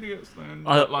play idiots then.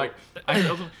 But like,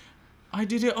 I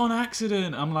did it on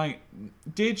accident. I'm like,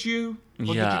 did you? Or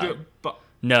Yeah. did you do it? But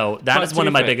No, that But is one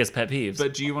of my to be fair- biggest pet peeves.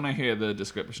 But do you want to hear the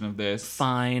description of this?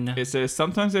 Fine. It says,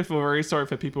 sometimes I feel very sorry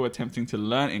for people attempting to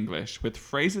learn English. With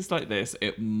phrases like this,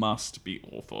 it must be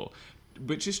awful.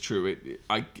 Which is true.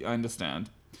 I understand.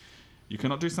 You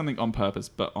cannot do something on purpose,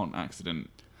 but on accident.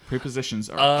 Prepositions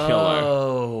are a killer.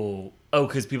 Oh,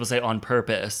 because people say on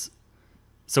purpose.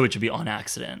 So it should be on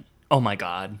accident. Oh my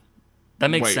god. That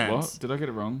makes Wait, sense. what? Did I get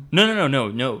it wrong?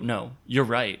 No. You're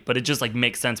right. But it just like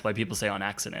makes sense why people say on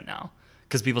accident now.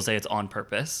 Because people say it's on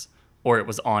purpose or it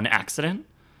was on accident.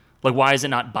 Like, why is it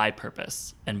not by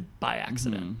purpose and by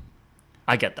accident?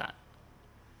 I get that.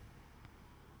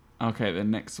 Okay, the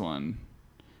next one.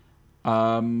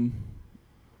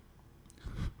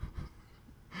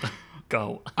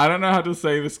 Go. I don't know how to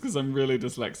say this because I'm really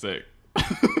dyslexic.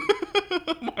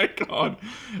 Oh my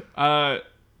god.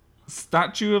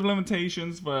 Statute of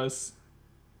limitations versus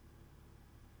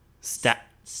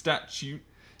statute.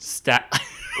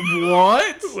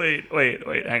 What?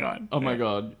 Wait, hang on. Oh my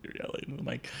god. You're yelling into the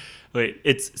mic. Wait,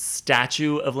 it's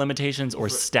statue of limitations or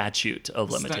statute of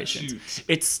limitations? Statute.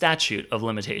 It's statute of I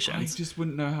limitations. just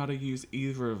wouldn't know how to use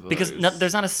either of those. Because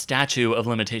there's not a statue of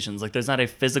limitations. Like, there's not a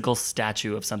physical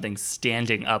statue of something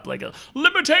standing up like a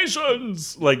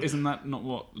limitations. Like, Isn't that not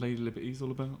what Lady Liberty's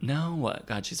all about? no,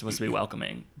 God, she's supposed to be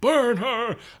welcoming. Burn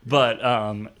her. But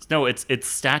no, it's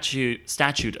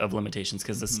statute of limitations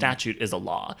because the statute is a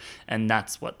law, and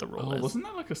that's what the rule Oh, is. wasn't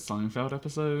that like a Seinfeld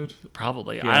episode?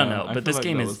 Probably, Yeah, I don't know. I But feel this like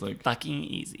game that is was, like- fucking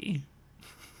easy.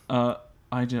 I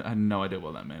had no idea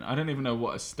what that meant. I don't even know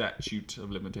what a statute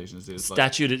of limitations is. Like,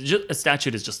 A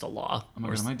statute is just a law. oh my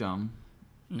Or god, am I dumb?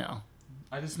 no.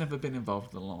 I just never been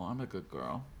involved in the law. I'm a good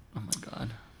girl. Oh my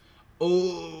god.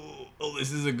 Oh,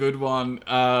 this is a good one.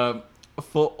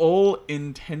 For all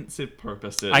intensive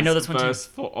purposes. I know this one too. Versus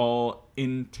for all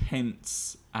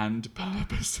intents and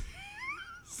purposes.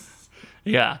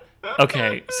 Yeah.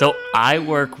 Okay. So I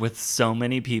work with so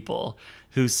many people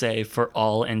who say for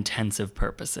all intensive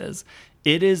purposes.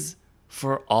 It is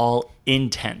for all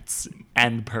intents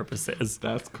and purposes.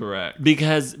 That's correct.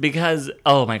 Because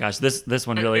oh my gosh, this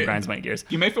one really grinds my gears.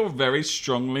 You may feel very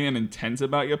strongly and intense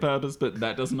about your purpose, but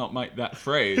that does not make that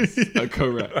phrase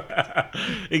correct.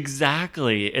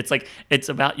 Exactly. It's like it's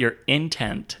about your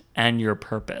intent and your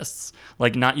purpose.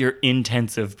 Like, not your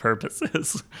intensive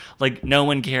purposes. Like, no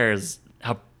one cares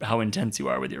how how intense you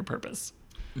are with your purpose.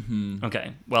 Mm-hmm.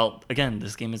 Okay. Well, again,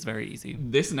 this game is very easy.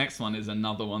 This next one is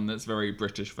another one that's very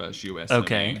British versus US.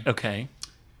 Okay. For me. Okay.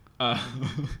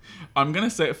 I'm gonna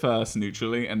say it first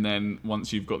neutrally, and then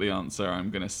once you've got the answer, I'm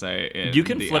gonna say it in You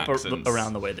can the flip accents.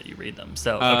 around the way that you read them.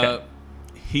 So, okay.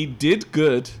 He did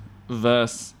good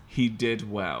versus he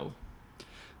did well.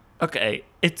 Okay.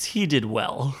 It's he did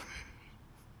well.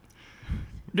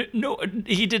 No,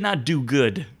 he did not do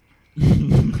good.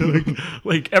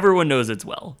 like everyone knows it's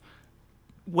well.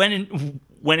 When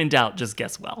in doubt, just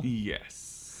guess well.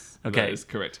 Yes. Okay. That is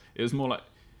correct. It was more like,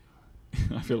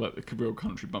 I feel like the real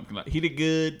country bumpkin, like, he did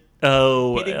good.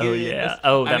 Oh, He did good. Yeah.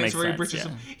 Oh, that and makes it's very sense. British.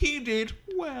 Yeah. He did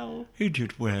well. He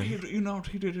did well. He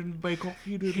did in Bake Off.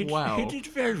 He did well. He did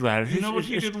very well. You know what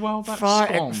he did well? That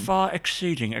scone. Far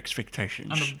exceeding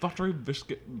expectations. And a buttery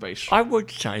biscuit base. I would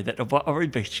say that a buttery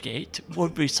biscuit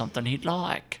would be something he'd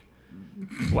like.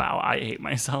 Wow, I hate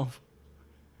myself.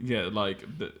 Yeah, like,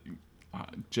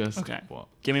 just Okay. what?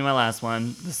 Give me my last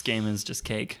one. This game is just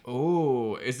cake.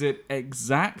 Oh, is it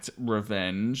exact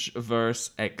revenge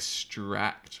versus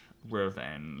extract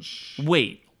revenge?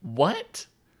 Wait, what?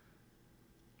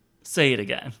 Say it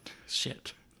again.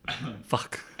 Shit.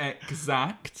 Fuck.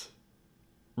 Exact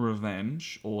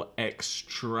revenge or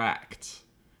extract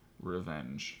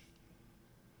revenge?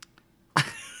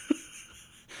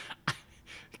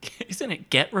 Isn't it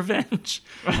get revenge?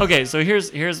 Okay, so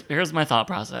here's my thought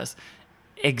process.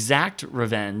 Exact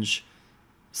revenge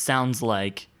sounds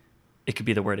like it could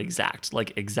be the word exact,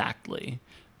 like exactly.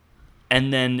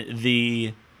 And then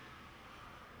the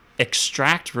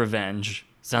extract revenge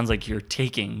sounds like you're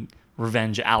taking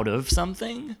revenge out of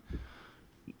something.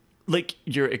 Like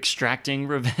you're extracting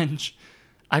revenge.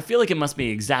 I feel like it must be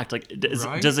exact. Like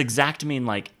Right? does exact mean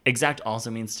like exact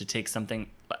also means to take something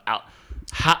out?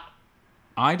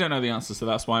 I don't know the answer, so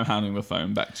that's why I'm handing the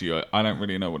phone back to you. I don't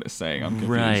really know what it's saying. I'm confused.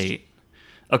 Right.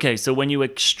 Okay, so when you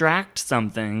extract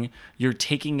something, you're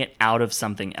taking it out of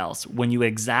something else. When you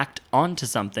exact onto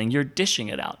something, you're dishing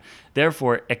it out.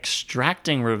 Therefore,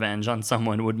 extracting revenge on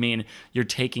someone would mean you're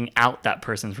taking out that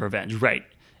person's revenge. Right.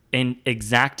 And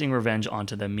exacting revenge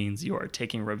onto them means you're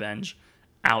taking revenge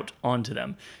out onto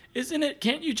them. Isn't it?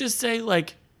 Can't you just say,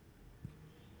 like...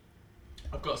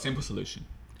 I've got a simple solution.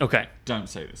 Okay. Don't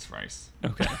say this phrase.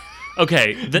 Okay.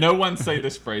 Okay. No one say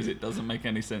this phrase. It doesn't make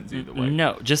any sense either way.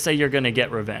 No, just say you're going to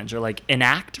get revenge. Or like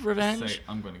enact revenge. Say,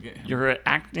 I'm going to get him. You're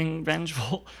acting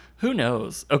vengeful. Who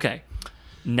knows? Okay.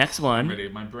 Next one. I'm ready.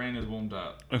 My brain is warmed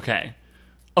up. Okay.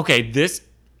 Okay, this...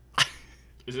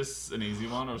 Is this an easy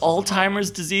one? Or is this a hard Alzheimer's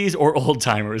one? disease or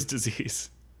old-timers disease?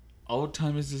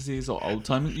 Old-timers disease or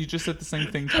old-timers? You just said the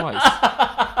same thing twice.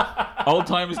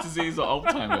 Old-timers disease or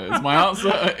old-timers? My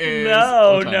answer is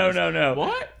No.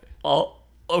 What?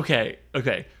 Okay.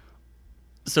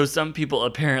 So some people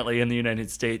apparently in the United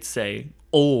States say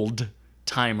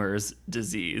old-timers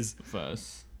disease.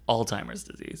 First. Alzheimer's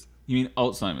disease. You mean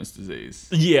Alzheimer's disease?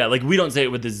 Yeah, like we don't say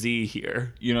it with the Z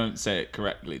here. You don't say it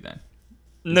correctly then.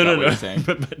 No. what you're saying?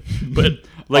 but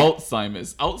like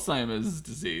Alzheimer's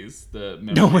disease, the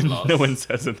memory loss. no one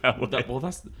says it that way.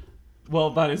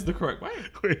 That is the correct way.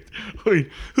 Wait.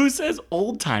 Who says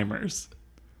old-timers?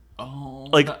 Oh,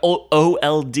 Like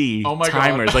OLD Oh my God.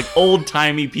 timers, like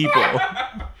old-timey people.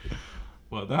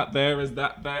 well,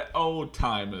 that old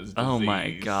timers disease. Oh my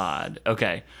God.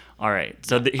 Okay. All right.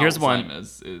 So here's one.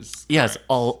 Alzheimer's is Yes,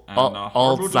 correct. And a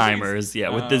horrible Alzheimer's. disease. Yeah,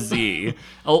 with the Z.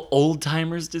 Old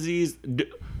timers disease.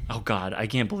 Oh God, I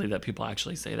can't believe that people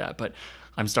actually say that. But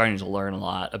I'm starting to learn a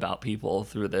lot about people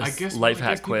through this life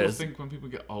hack quiz. People think when people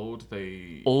get old,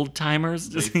 they Old timers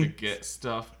they disease. forget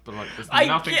stuff, but like there's I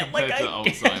nothing get- compared like, to I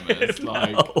Alzheimer's. get-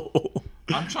 Like no.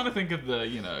 I'm trying to think of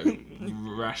the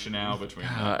rationale between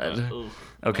that. God. But, ugh,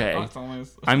 Okay.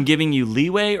 Alzheimer's. I'm giving you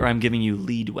leeway or I'm giving you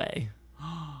leadway.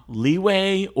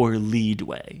 Leeway or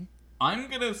leadway? I'm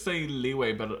gonna say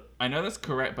leeway, but I know that's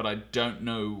correct, but I don't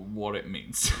know what it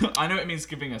means. I know it means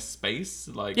giving a space,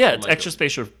 like Yeah, it's like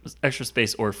extra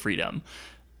space or freedom.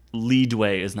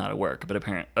 Leadway is not a word, but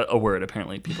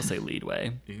apparently people say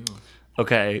leadway. Ew.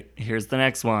 Okay, here's the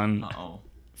next one. Uh-oh.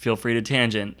 Feel free to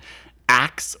tangent.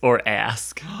 Ax or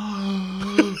ask?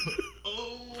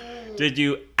 Did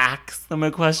you ask them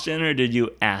a question or did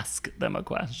you ask them a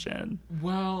question?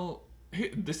 Well,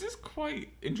 this is quite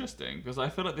interesting because I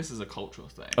feel like this is a cultural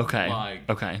thing. Okay. Like,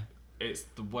 Okay. it's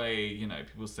the way,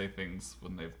 people say things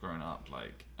when they've grown up.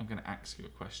 Like, I'm going to ask you a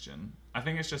question. I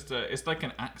think it's just it's like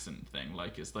an accent thing.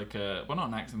 Like, it's like not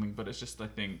an accent thing, but it's just, I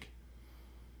think,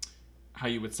 how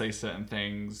you would say certain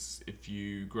things if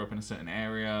you grew up in a certain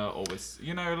area or was,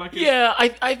 like... Yeah,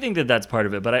 I think that that's part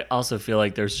of it, but I also feel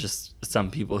like there's just some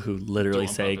people who literally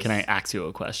on say, purpose. "Can I ask you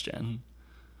a question?"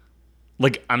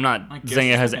 Like, I'm not I guess saying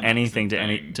it it's has like an anything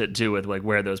accent to thing. do with like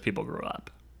where those people grew up.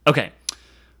 Okay,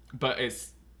 But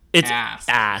it's ask,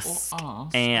 ask. Or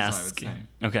ask, as I would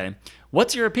say. Okay,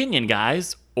 what's your opinion,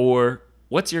 guys? Or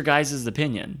what's your guys'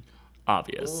 opinion?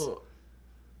 Obvious. Ugh.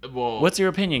 Well, What's your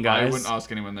opinion, guys? I wouldn't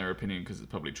ask anyone their opinion because it's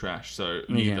probably trash, so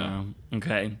neither. Yeah.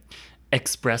 Okay.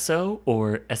 Espresso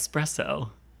or espresso?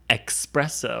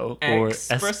 Espresso or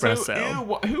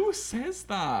espresso? Ew, who says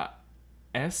that?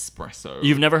 Espresso.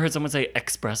 You've never heard someone say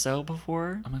espresso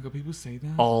before? Oh my god, people say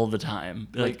that? All the time.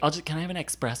 Be like, Like- can I have an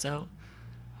espresso?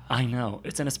 I know.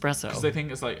 It's an espresso. Because they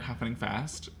think it's like happening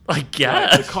fast. I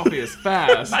guess. Like, the coffee is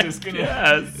fast. I It's gonna,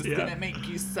 guess, it's yeah. gonna make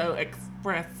you so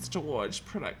expressed towards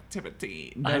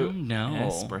productivity. No, I don't know.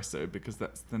 Espresso, because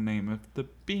that's the name of the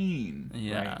bean.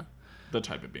 Yeah. Right? The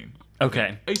type of bean.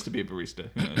 Okay. I used to be a barista.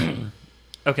 Who knows?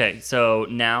 Okay, so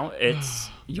now it's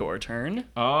your turn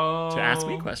Oh. to ask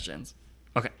me questions.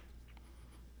 Okay.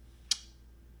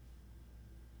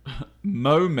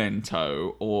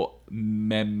 Momento or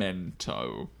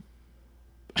memento?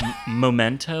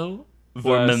 Memento or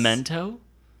Verse- memento?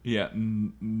 Yeah,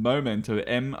 momento. Momento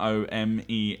versus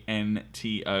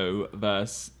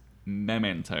memento.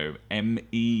 Memento.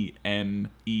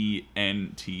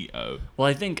 Well,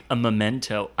 I think a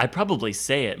memento, I probably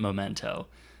say it memento,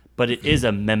 but it is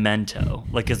a memento.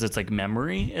 Like, because it's like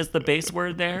memory is the base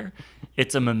word there.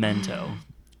 It's a memento.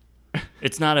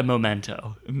 It's not a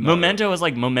memento. No. Memento is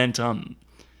like momentum.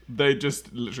 They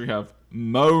just literally have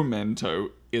momento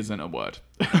isn't a word.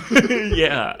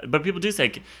 Yeah, but people do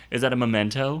say, is that a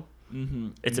memento? Mm-hmm.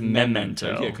 It's a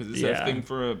memento. Yeah, because it's a thing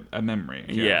for a memory.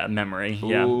 Yeah, memory.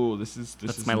 Yeah. Oh, this is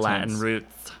That's my Latin intense.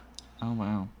 roots. Oh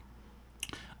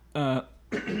wow.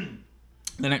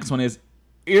 The next one is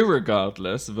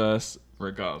irregardless versus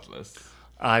regardless.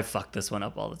 I fuck this one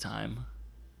up all the time.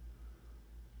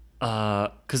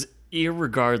 Because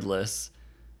irregardless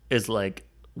is like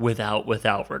without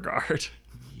regard.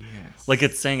 Yes. Like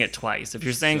it's saying it twice. If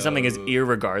you're saying something is So-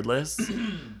 irregardless,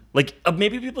 like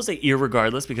maybe people say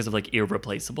irregardless because of like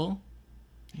irreplaceable.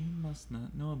 You must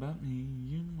not know about me.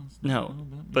 You must not No, know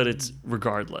about me. but it's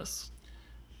regardless.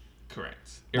 Correct.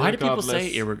 Why do people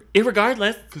say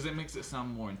irregardless? Because it makes it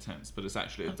sound more intense, but it's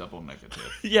actually a double negative.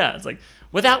 Yeah, it's like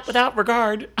without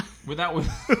regard. Without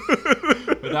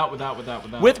without. Without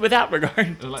regard.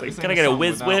 It's Like, like, sing can I a get a song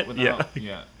whiz whip? without-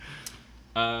 Yeah.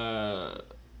 Yeah.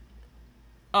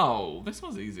 Oh, this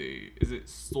one's easy. Is it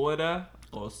sorta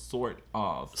or sort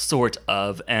of? Sort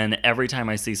of. And every time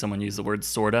I see someone use the word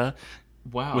sorta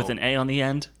Wow. with an A on the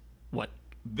end, what?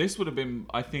 This would have been,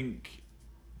 I think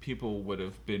people would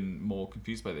have been more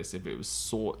confused by this if it was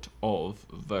sort of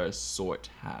versus sort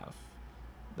have.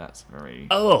 That's very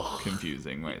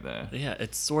confusing right there. Yeah,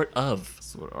 it's sort of.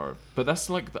 Sort of. But that's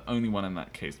like the only one in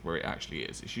that case where it actually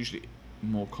is. It's usually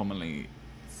more commonly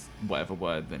whatever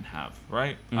word than have,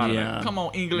 right? I don't know. Come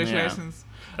on, English Yeah. lessons.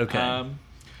 Okay.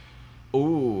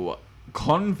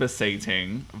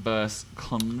 Conversating versus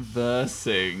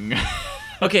conversing.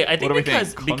 Okay, I think What do we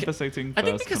because think? Conversating I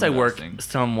think versus because I work conversing.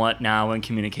 somewhat now in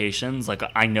communications, like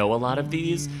I know a lot of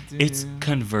these. It's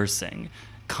conversing.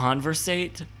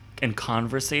 Conversate and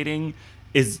conversating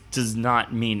does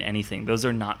not mean anything. Those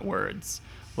are not words.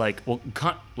 Like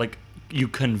like you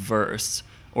converse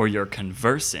or you're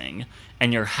conversing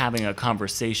and you're having a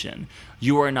conversation.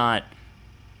 You are not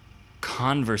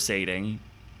conversating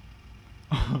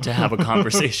to have a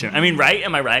conversation. I mean, right?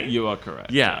 Am I right? You are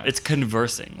correct. Yeah, it's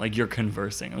conversing. Like you're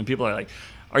conversing. And people are like,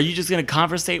 "Are you just gonna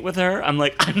conversate with her?" I'm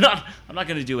like, I'm not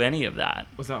gonna do any of that.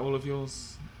 Was that all of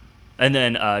yours? And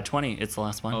then 20. It's the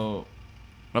last one. Oh,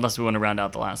 Unless we want to round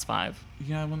out the last 5.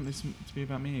 yeah. I want this to be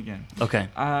about me again. Okay.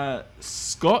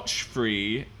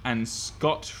 Scotch-free and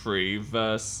scot-free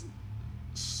versus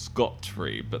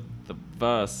scot-free, but the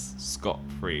verse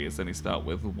scot-free is only spelled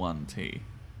with one T.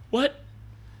 What?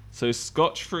 So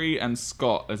scotch-free and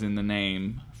Scot, as in the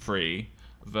name free,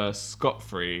 versus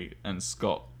scot-free and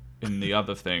Scot in the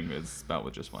other thing is spelled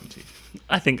with just one T.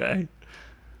 I think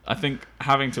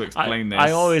having to explain I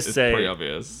this always is say- pretty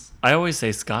obvious. I always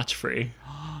say scotch free,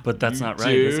 but that's not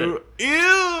right, is it?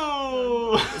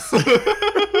 Ew!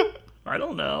 I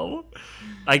don't know.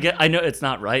 I know it's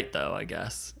not right though. I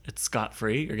guess it's scot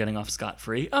free. You're getting off scot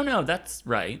free. Oh no, that's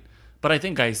right. But I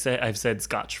think I've said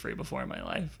scotch free before in my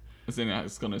life. It's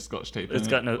got no scotch tape. It's in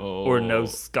got it. no Oh. or no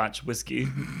scotch whiskey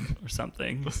or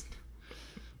something.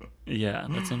 Yeah,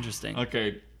 that's interesting.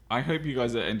 Okay, I hope you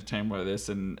guys are entertained by this,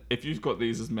 and if you've got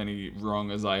these as many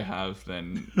wrong as I have,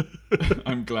 then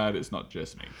I'm glad it's not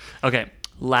just me. Okay,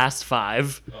 last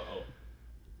 5. Uh-oh.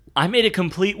 I made a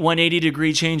complete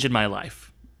 180-degree change in my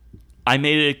life. I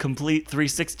made a complete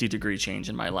 360-degree change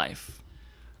in my life.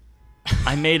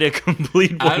 I made a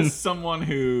complete one. As someone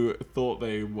who thought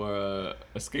they were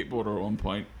a skateboarder at one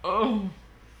point, I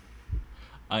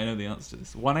know the answer to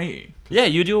this. 180. Yeah,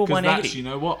 you do a 'Cause 180. that's, you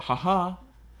know what? Haha.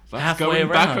 That's Halfway going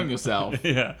back around. on yourself.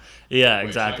 Yeah, Wait,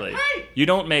 exactly. like, hey! You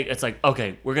don't make, it's like,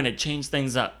 okay, we're going to change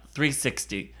things up.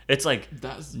 360. It's like,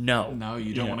 That's no. No,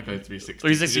 you don't Yeah. want to go 360.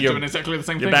 360, You're doing exactly the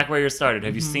same you're thing. back where you started.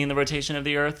 Have you seen the rotation of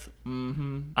the Earth?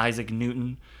 Mm-hmm. Isaac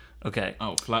Newton. Okay.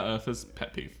 Oh, flat earthers,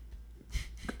 pet peeve.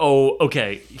 Oh,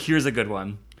 okay. Here's a good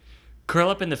one. Curl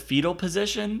up in the fetal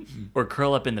position or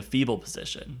curl up in the feeble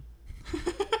position?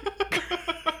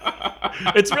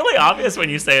 It's really obvious when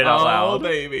you say it out Oh, loud.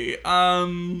 baby.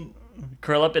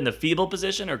 Curl up in the feeble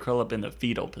position or curl up in the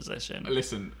fetal position?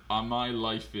 Listen, my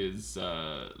life is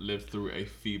lived through a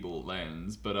feeble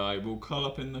lens, but I will curl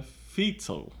up in the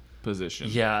fetal position.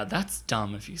 Yeah, that's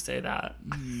dumb if you say that.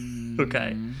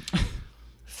 Okay.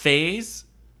 Phase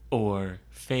or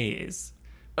phase?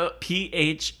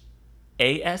 Phase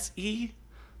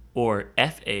or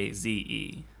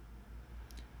Faze?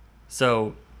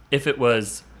 So, if it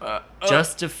was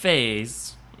just a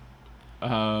phase,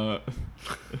 Uh,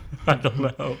 I don't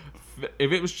know.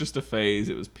 if it was just a phase,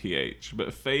 it was pH. But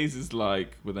a phase is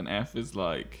like, with an F, is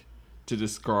like to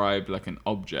describe like an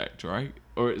object, right?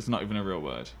 Or it's not even a real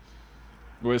word.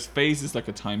 Whereas phase is like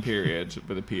a time period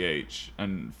with a pH,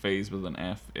 and phase with an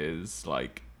F is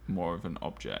like more of an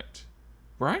object.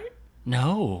 Right?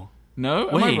 No. No?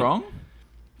 Am Wait. I wrong?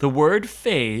 The word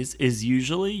phase is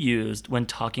usually used when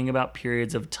talking about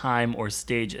periods of time or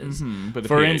stages. With a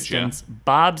For PH, instance,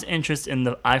 Bob's interest in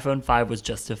the iPhone 5 was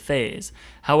just a phase.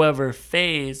 However,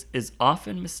 phase is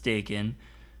often mistakenly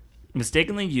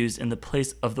used in the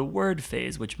place of the word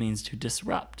phase, which means to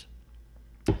disrupt.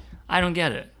 I don't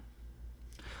get it.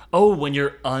 Oh, when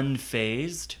you're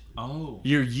unfazed? Oh.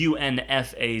 You're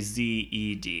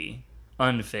UNFAZED.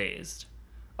 Unfazed.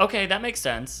 Okay, that makes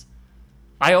sense.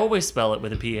 I always spell it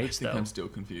with a PH, I think though. I'm still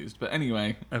confused. But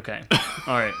anyway. Okay.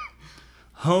 All right.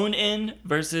 Hone in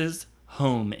versus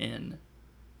home in.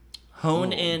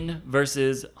 Hone in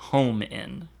versus home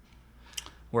in.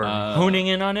 We're honing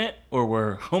in on it or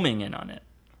we're homing in on it?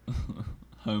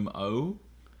 Home O?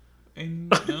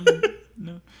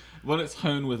 No. Well, it's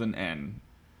hone with an N.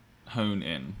 Hone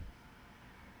in.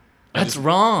 That's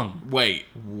wrong. Wait,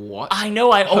 what? I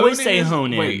know, I always Hone say is-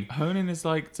 hone in. Wait, hone in is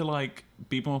like to like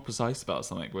be more precise about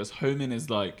something, whereas home in is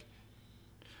like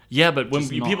Yeah, but when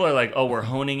Just not- people are like, oh, we're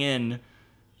honing in,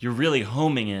 you're really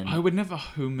homing in. I would never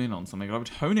home in on something. I would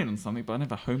hone in on something, but I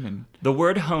never home in. The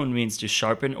word hone means to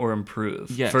sharpen or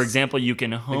improve. Yes. For example, you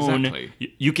can hone.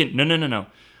 Exactly. You can no.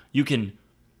 You can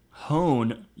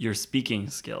hone your speaking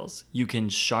skills. You can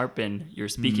sharpen your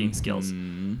speaking skills.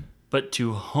 But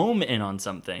to home in on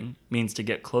something means to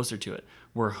get closer to it.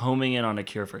 We're homing in on a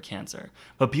cure for cancer.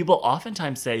 But people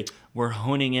oftentimes say we're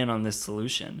honing in on this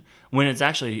solution when it's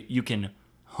actually you can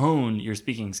hone your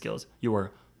speaking skills. You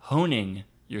are honing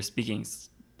your speaking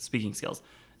skills.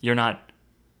 You're not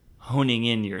honing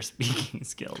in your speaking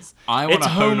skills. I want It's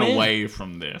to hone home in. away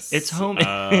from this. It's home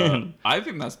in. I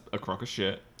think that's a crock of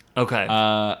shit. Okay.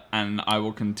 And I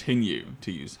will continue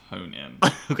to use hone in.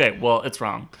 Okay, well, it's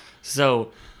wrong.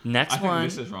 So, next I think one,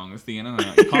 this is wrong. It's the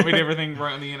internet. You can't read everything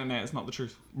right on the internet. It's not the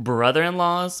truth.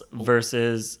 brother-in-laws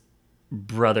versus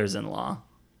brothers-in-law.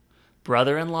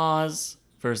 Brother-in-laws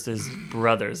versus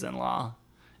brothers-in-law.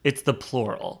 It's the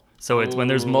plural. So it's when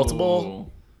there's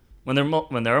multiple, when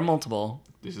there are multiple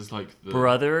This is like the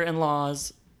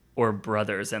brother-in-laws or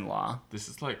brothers-in-law. This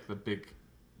is like the big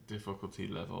difficulty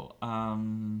level. I've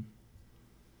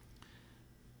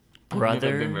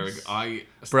never been very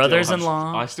good.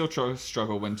 Brothers-in-law. I still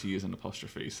struggle when to use an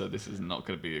apostrophe, so this is not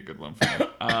going to be a good one for me.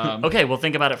 Okay, well,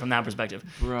 think about it from that perspective.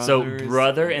 So Brothers-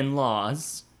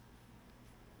 brother-in-laws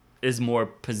is more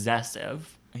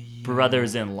possessive.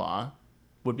 Brothers-in-law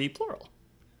would be plural.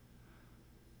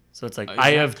 So it's like,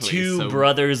 I have Exactly, two so-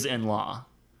 brothers-in-law.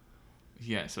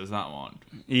 Yeah, so is that one.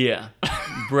 Yeah.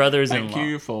 Brothers-in-law. Thank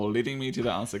you for leading me to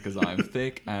the answer because I'm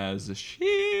thick as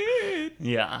shit.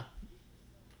 Yeah.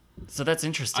 So that's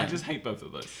interesting. I just hate both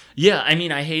of those. Yeah, I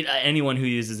mean, I hate anyone who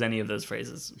uses any of those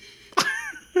phrases.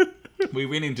 We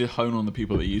really need to hone on the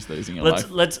people that use those in your life.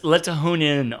 Let's hone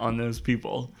in on those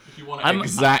people. If you want to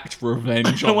exact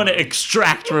revenge. I want to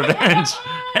extract revenge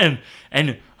and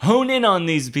hone in on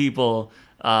these people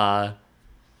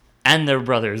and their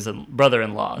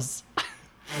brother-in-laws.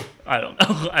 I don't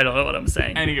know. I don't know what I'm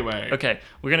saying. Anyway. Okay,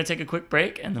 we're going to take a quick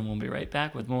break, and then we'll be right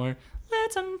back with more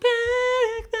Let's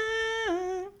Unpack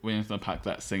That. We have to unpack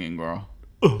that singing, girl.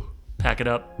 Ooh, pack it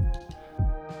up.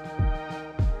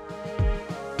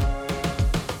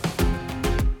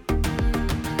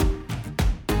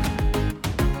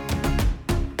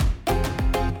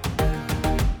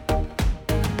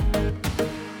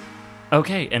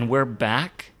 Okay, and we're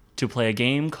back to play a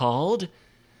game called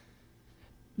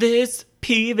This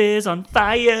Peeve is on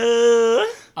Fire.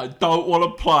 I don't want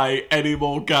to play any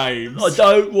more games. I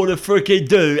don't want to freaking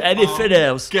do anything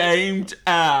else. Gamed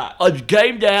out. I'm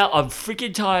gamed out. I'm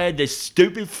freaking tired. This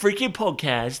stupid freaking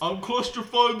podcast. I'm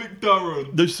claustrophobic,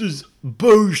 Darren. This is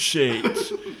bullshit.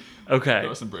 Okay.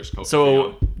 That's some British culture.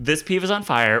 So this peeve is on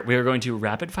fire. We are going to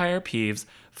rapid fire peeves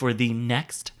for the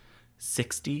next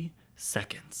 60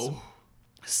 seconds. Oh.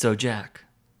 So Jack,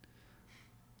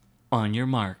 on your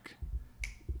mark,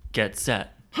 get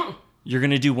set. You're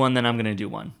going to do one, then I'm going to do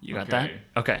one. You got that?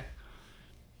 Okay.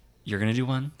 You're going to do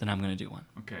one, then I'm going to do one.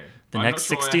 Okay. The I'm next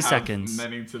not sure 60 I have seconds.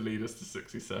 Many to lead us to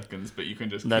 60 seconds, but you can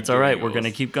just. That's keep all right. doing We're going to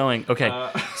yours. keep going.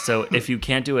 Okay. So if you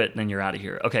can't do it, then you're out of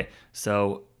here. Okay.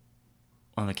 So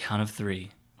on the count of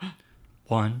 3.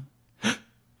 1,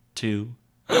 2,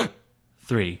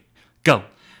 3. Go.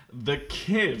 The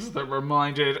kids that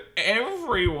reminded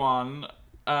everyone.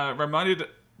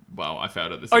 Well, I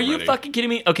failed at this. Are already. you fucking kidding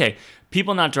me? Okay.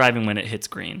 People not driving when it hits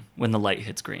green, when the light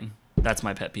hits green. That's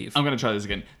my pet peeve. I'm going to try this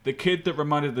again. The kid that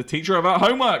reminded the teacher about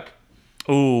homework.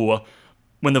 Ooh.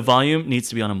 When the volume needs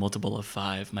to be on a multiple of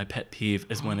 5, my pet peeve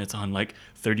is when it's on like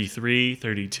 33,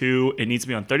 32. It needs to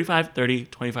be on 35, 30,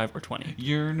 25, or 20.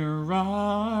 You're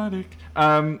neurotic.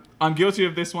 I'm guilty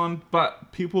of this one,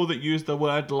 but people that use the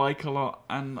word like a lot,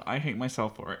 and I hate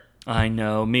myself for it. I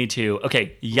know, me too.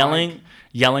 Okay, yelling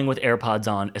with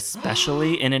AirPods on,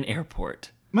 especially in an airport.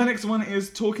 My next one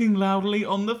is talking loudly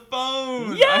on the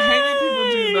phone. Yay! I hate when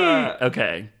people do that.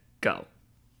 Okay, go.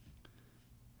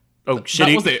 Oh, That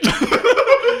shitty. was it.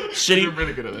 Shitty. You're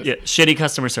really good at this. Yeah, shitty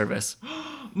customer service.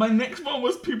 My next one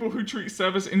was people who treat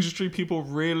service industry people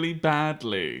really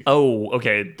badly. Oh,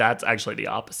 okay, that's actually the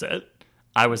opposite.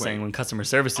 I was saying when customer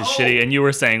service is shitty, and you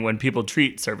were saying when people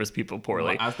treat service people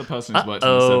poorly. Well, as the person who's worked in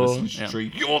the service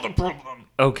industry, you're the problem.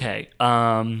 Okay.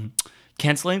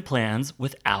 Canceling plans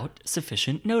without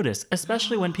sufficient notice,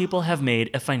 especially when people have made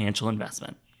a financial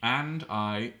investment. And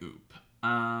I oop.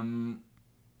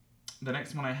 The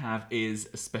next one I have is,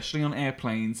 especially on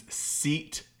airplanes,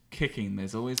 seat kicking.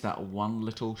 There's always that one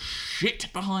little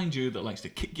shit behind you that likes to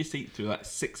kick your seat through that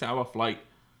 6-hour flight.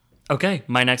 Okay,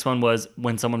 my next one was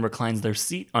when someone reclines their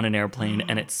seat on an airplane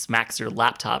and it smacks your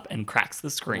laptop and cracks the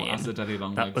screen. Well, as a daddy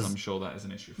long legs, I'm sure that is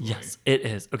an issue for you. Yes, it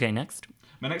is. Okay, next.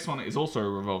 My next one is also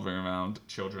revolving around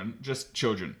children. Just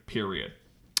children, period.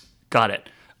 Got it.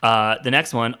 The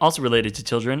next one, also related to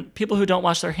children, people who don't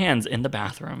wash their hands in the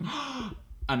bathroom.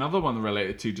 Another one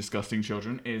related to disgusting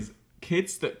children is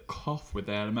kids that cough with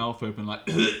their mouth open, like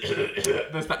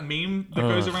there's that meme that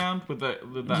goes around with that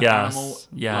animal.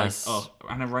 Yes. Like,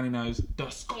 and a runny nose.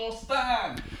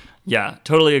 Disgusting. Yeah,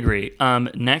 totally agree.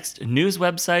 Next, news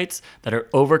websites that are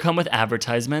overcome with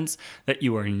advertisements that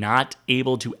you are not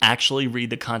able to actually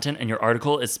read the content, and your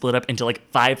article is split up into like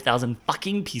 5,000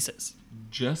 fucking pieces.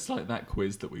 Just like that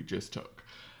quiz that we just took.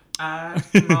 And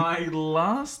my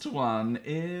last one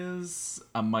is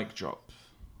a mic drop.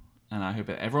 And I hope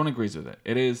that everyone agrees with it.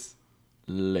 It is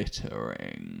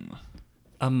littering.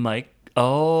 A mic?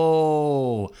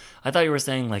 Oh, I thought you were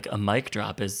saying like a mic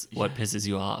drop is what pisses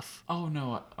you off. Oh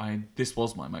no, this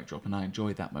was my mic drop and I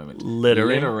enjoyed that moment.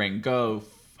 Littering? Go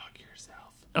fuck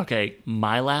yourself. Okay,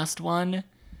 my last one.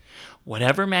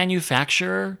 Whatever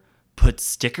manufacturer puts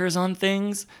stickers on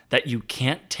things that you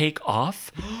can't take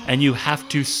off and you have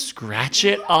to scratch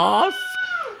it off.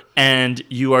 And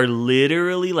you are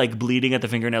literally like bleeding at the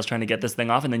fingernails trying to get this thing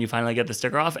off, and then you finally get the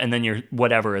sticker off, and then your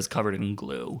whatever is covered in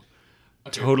glue.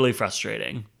 Okay. Totally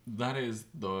frustrating.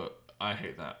 I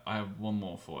hate that. I have one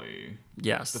more for you.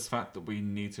 Yes. The fact that we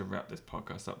need to wrap this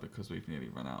podcast up because we've nearly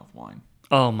run out of wine.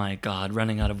 Oh my God,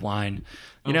 running out of wine.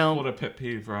 You know, what a pet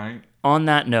peeve, right? On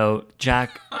that note,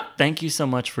 Jack, thank you so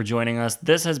much for joining us.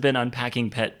 This has been Unpacking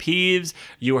Pet Peeves.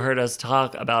 You heard us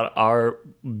talk about our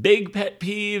big pet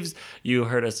peeves. You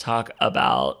heard us talk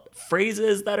about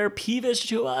phrases that are peevish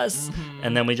to us. Mm-hmm.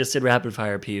 And then we just did rapid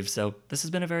fire peeves. So this has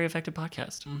been a very effective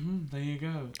podcast. Mm-hmm. There you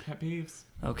go. Pet peeves.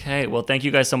 Okay. Well, thank you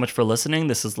guys so much for listening.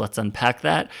 This is Let's Unpack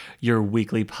That, your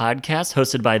weekly podcast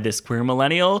hosted by this queer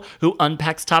millennial who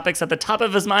unpacks topics at the top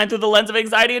of his mind through the lens of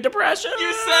anxiety and depression.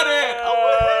 You said it.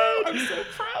 Oh, I'm so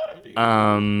proud of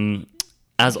you.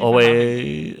 As Thank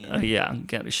you for having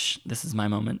always, this is my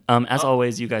moment. As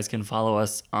always, you guys can follow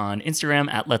us on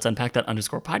Instagram at Let's Unpack That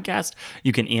 _podcast.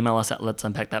 You can email us at Let's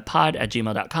Unpack That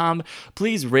pod@gmail.com.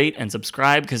 Please rate and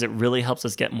subscribe because it really helps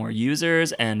us get more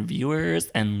users and viewers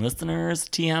and listeners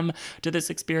TM to this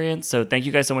experience. So thank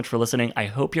you guys so much for listening. I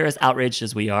hope you're as outraged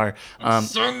as we are. I'm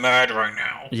so mad right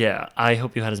now. Yeah, I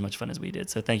hope you had as much fun as we did.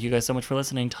 So thank you guys so much for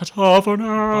listening. Ta-ta for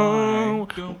now.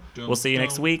 Bye. We'll see you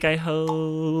next week, I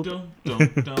hope. Dum, dum,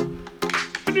 dum.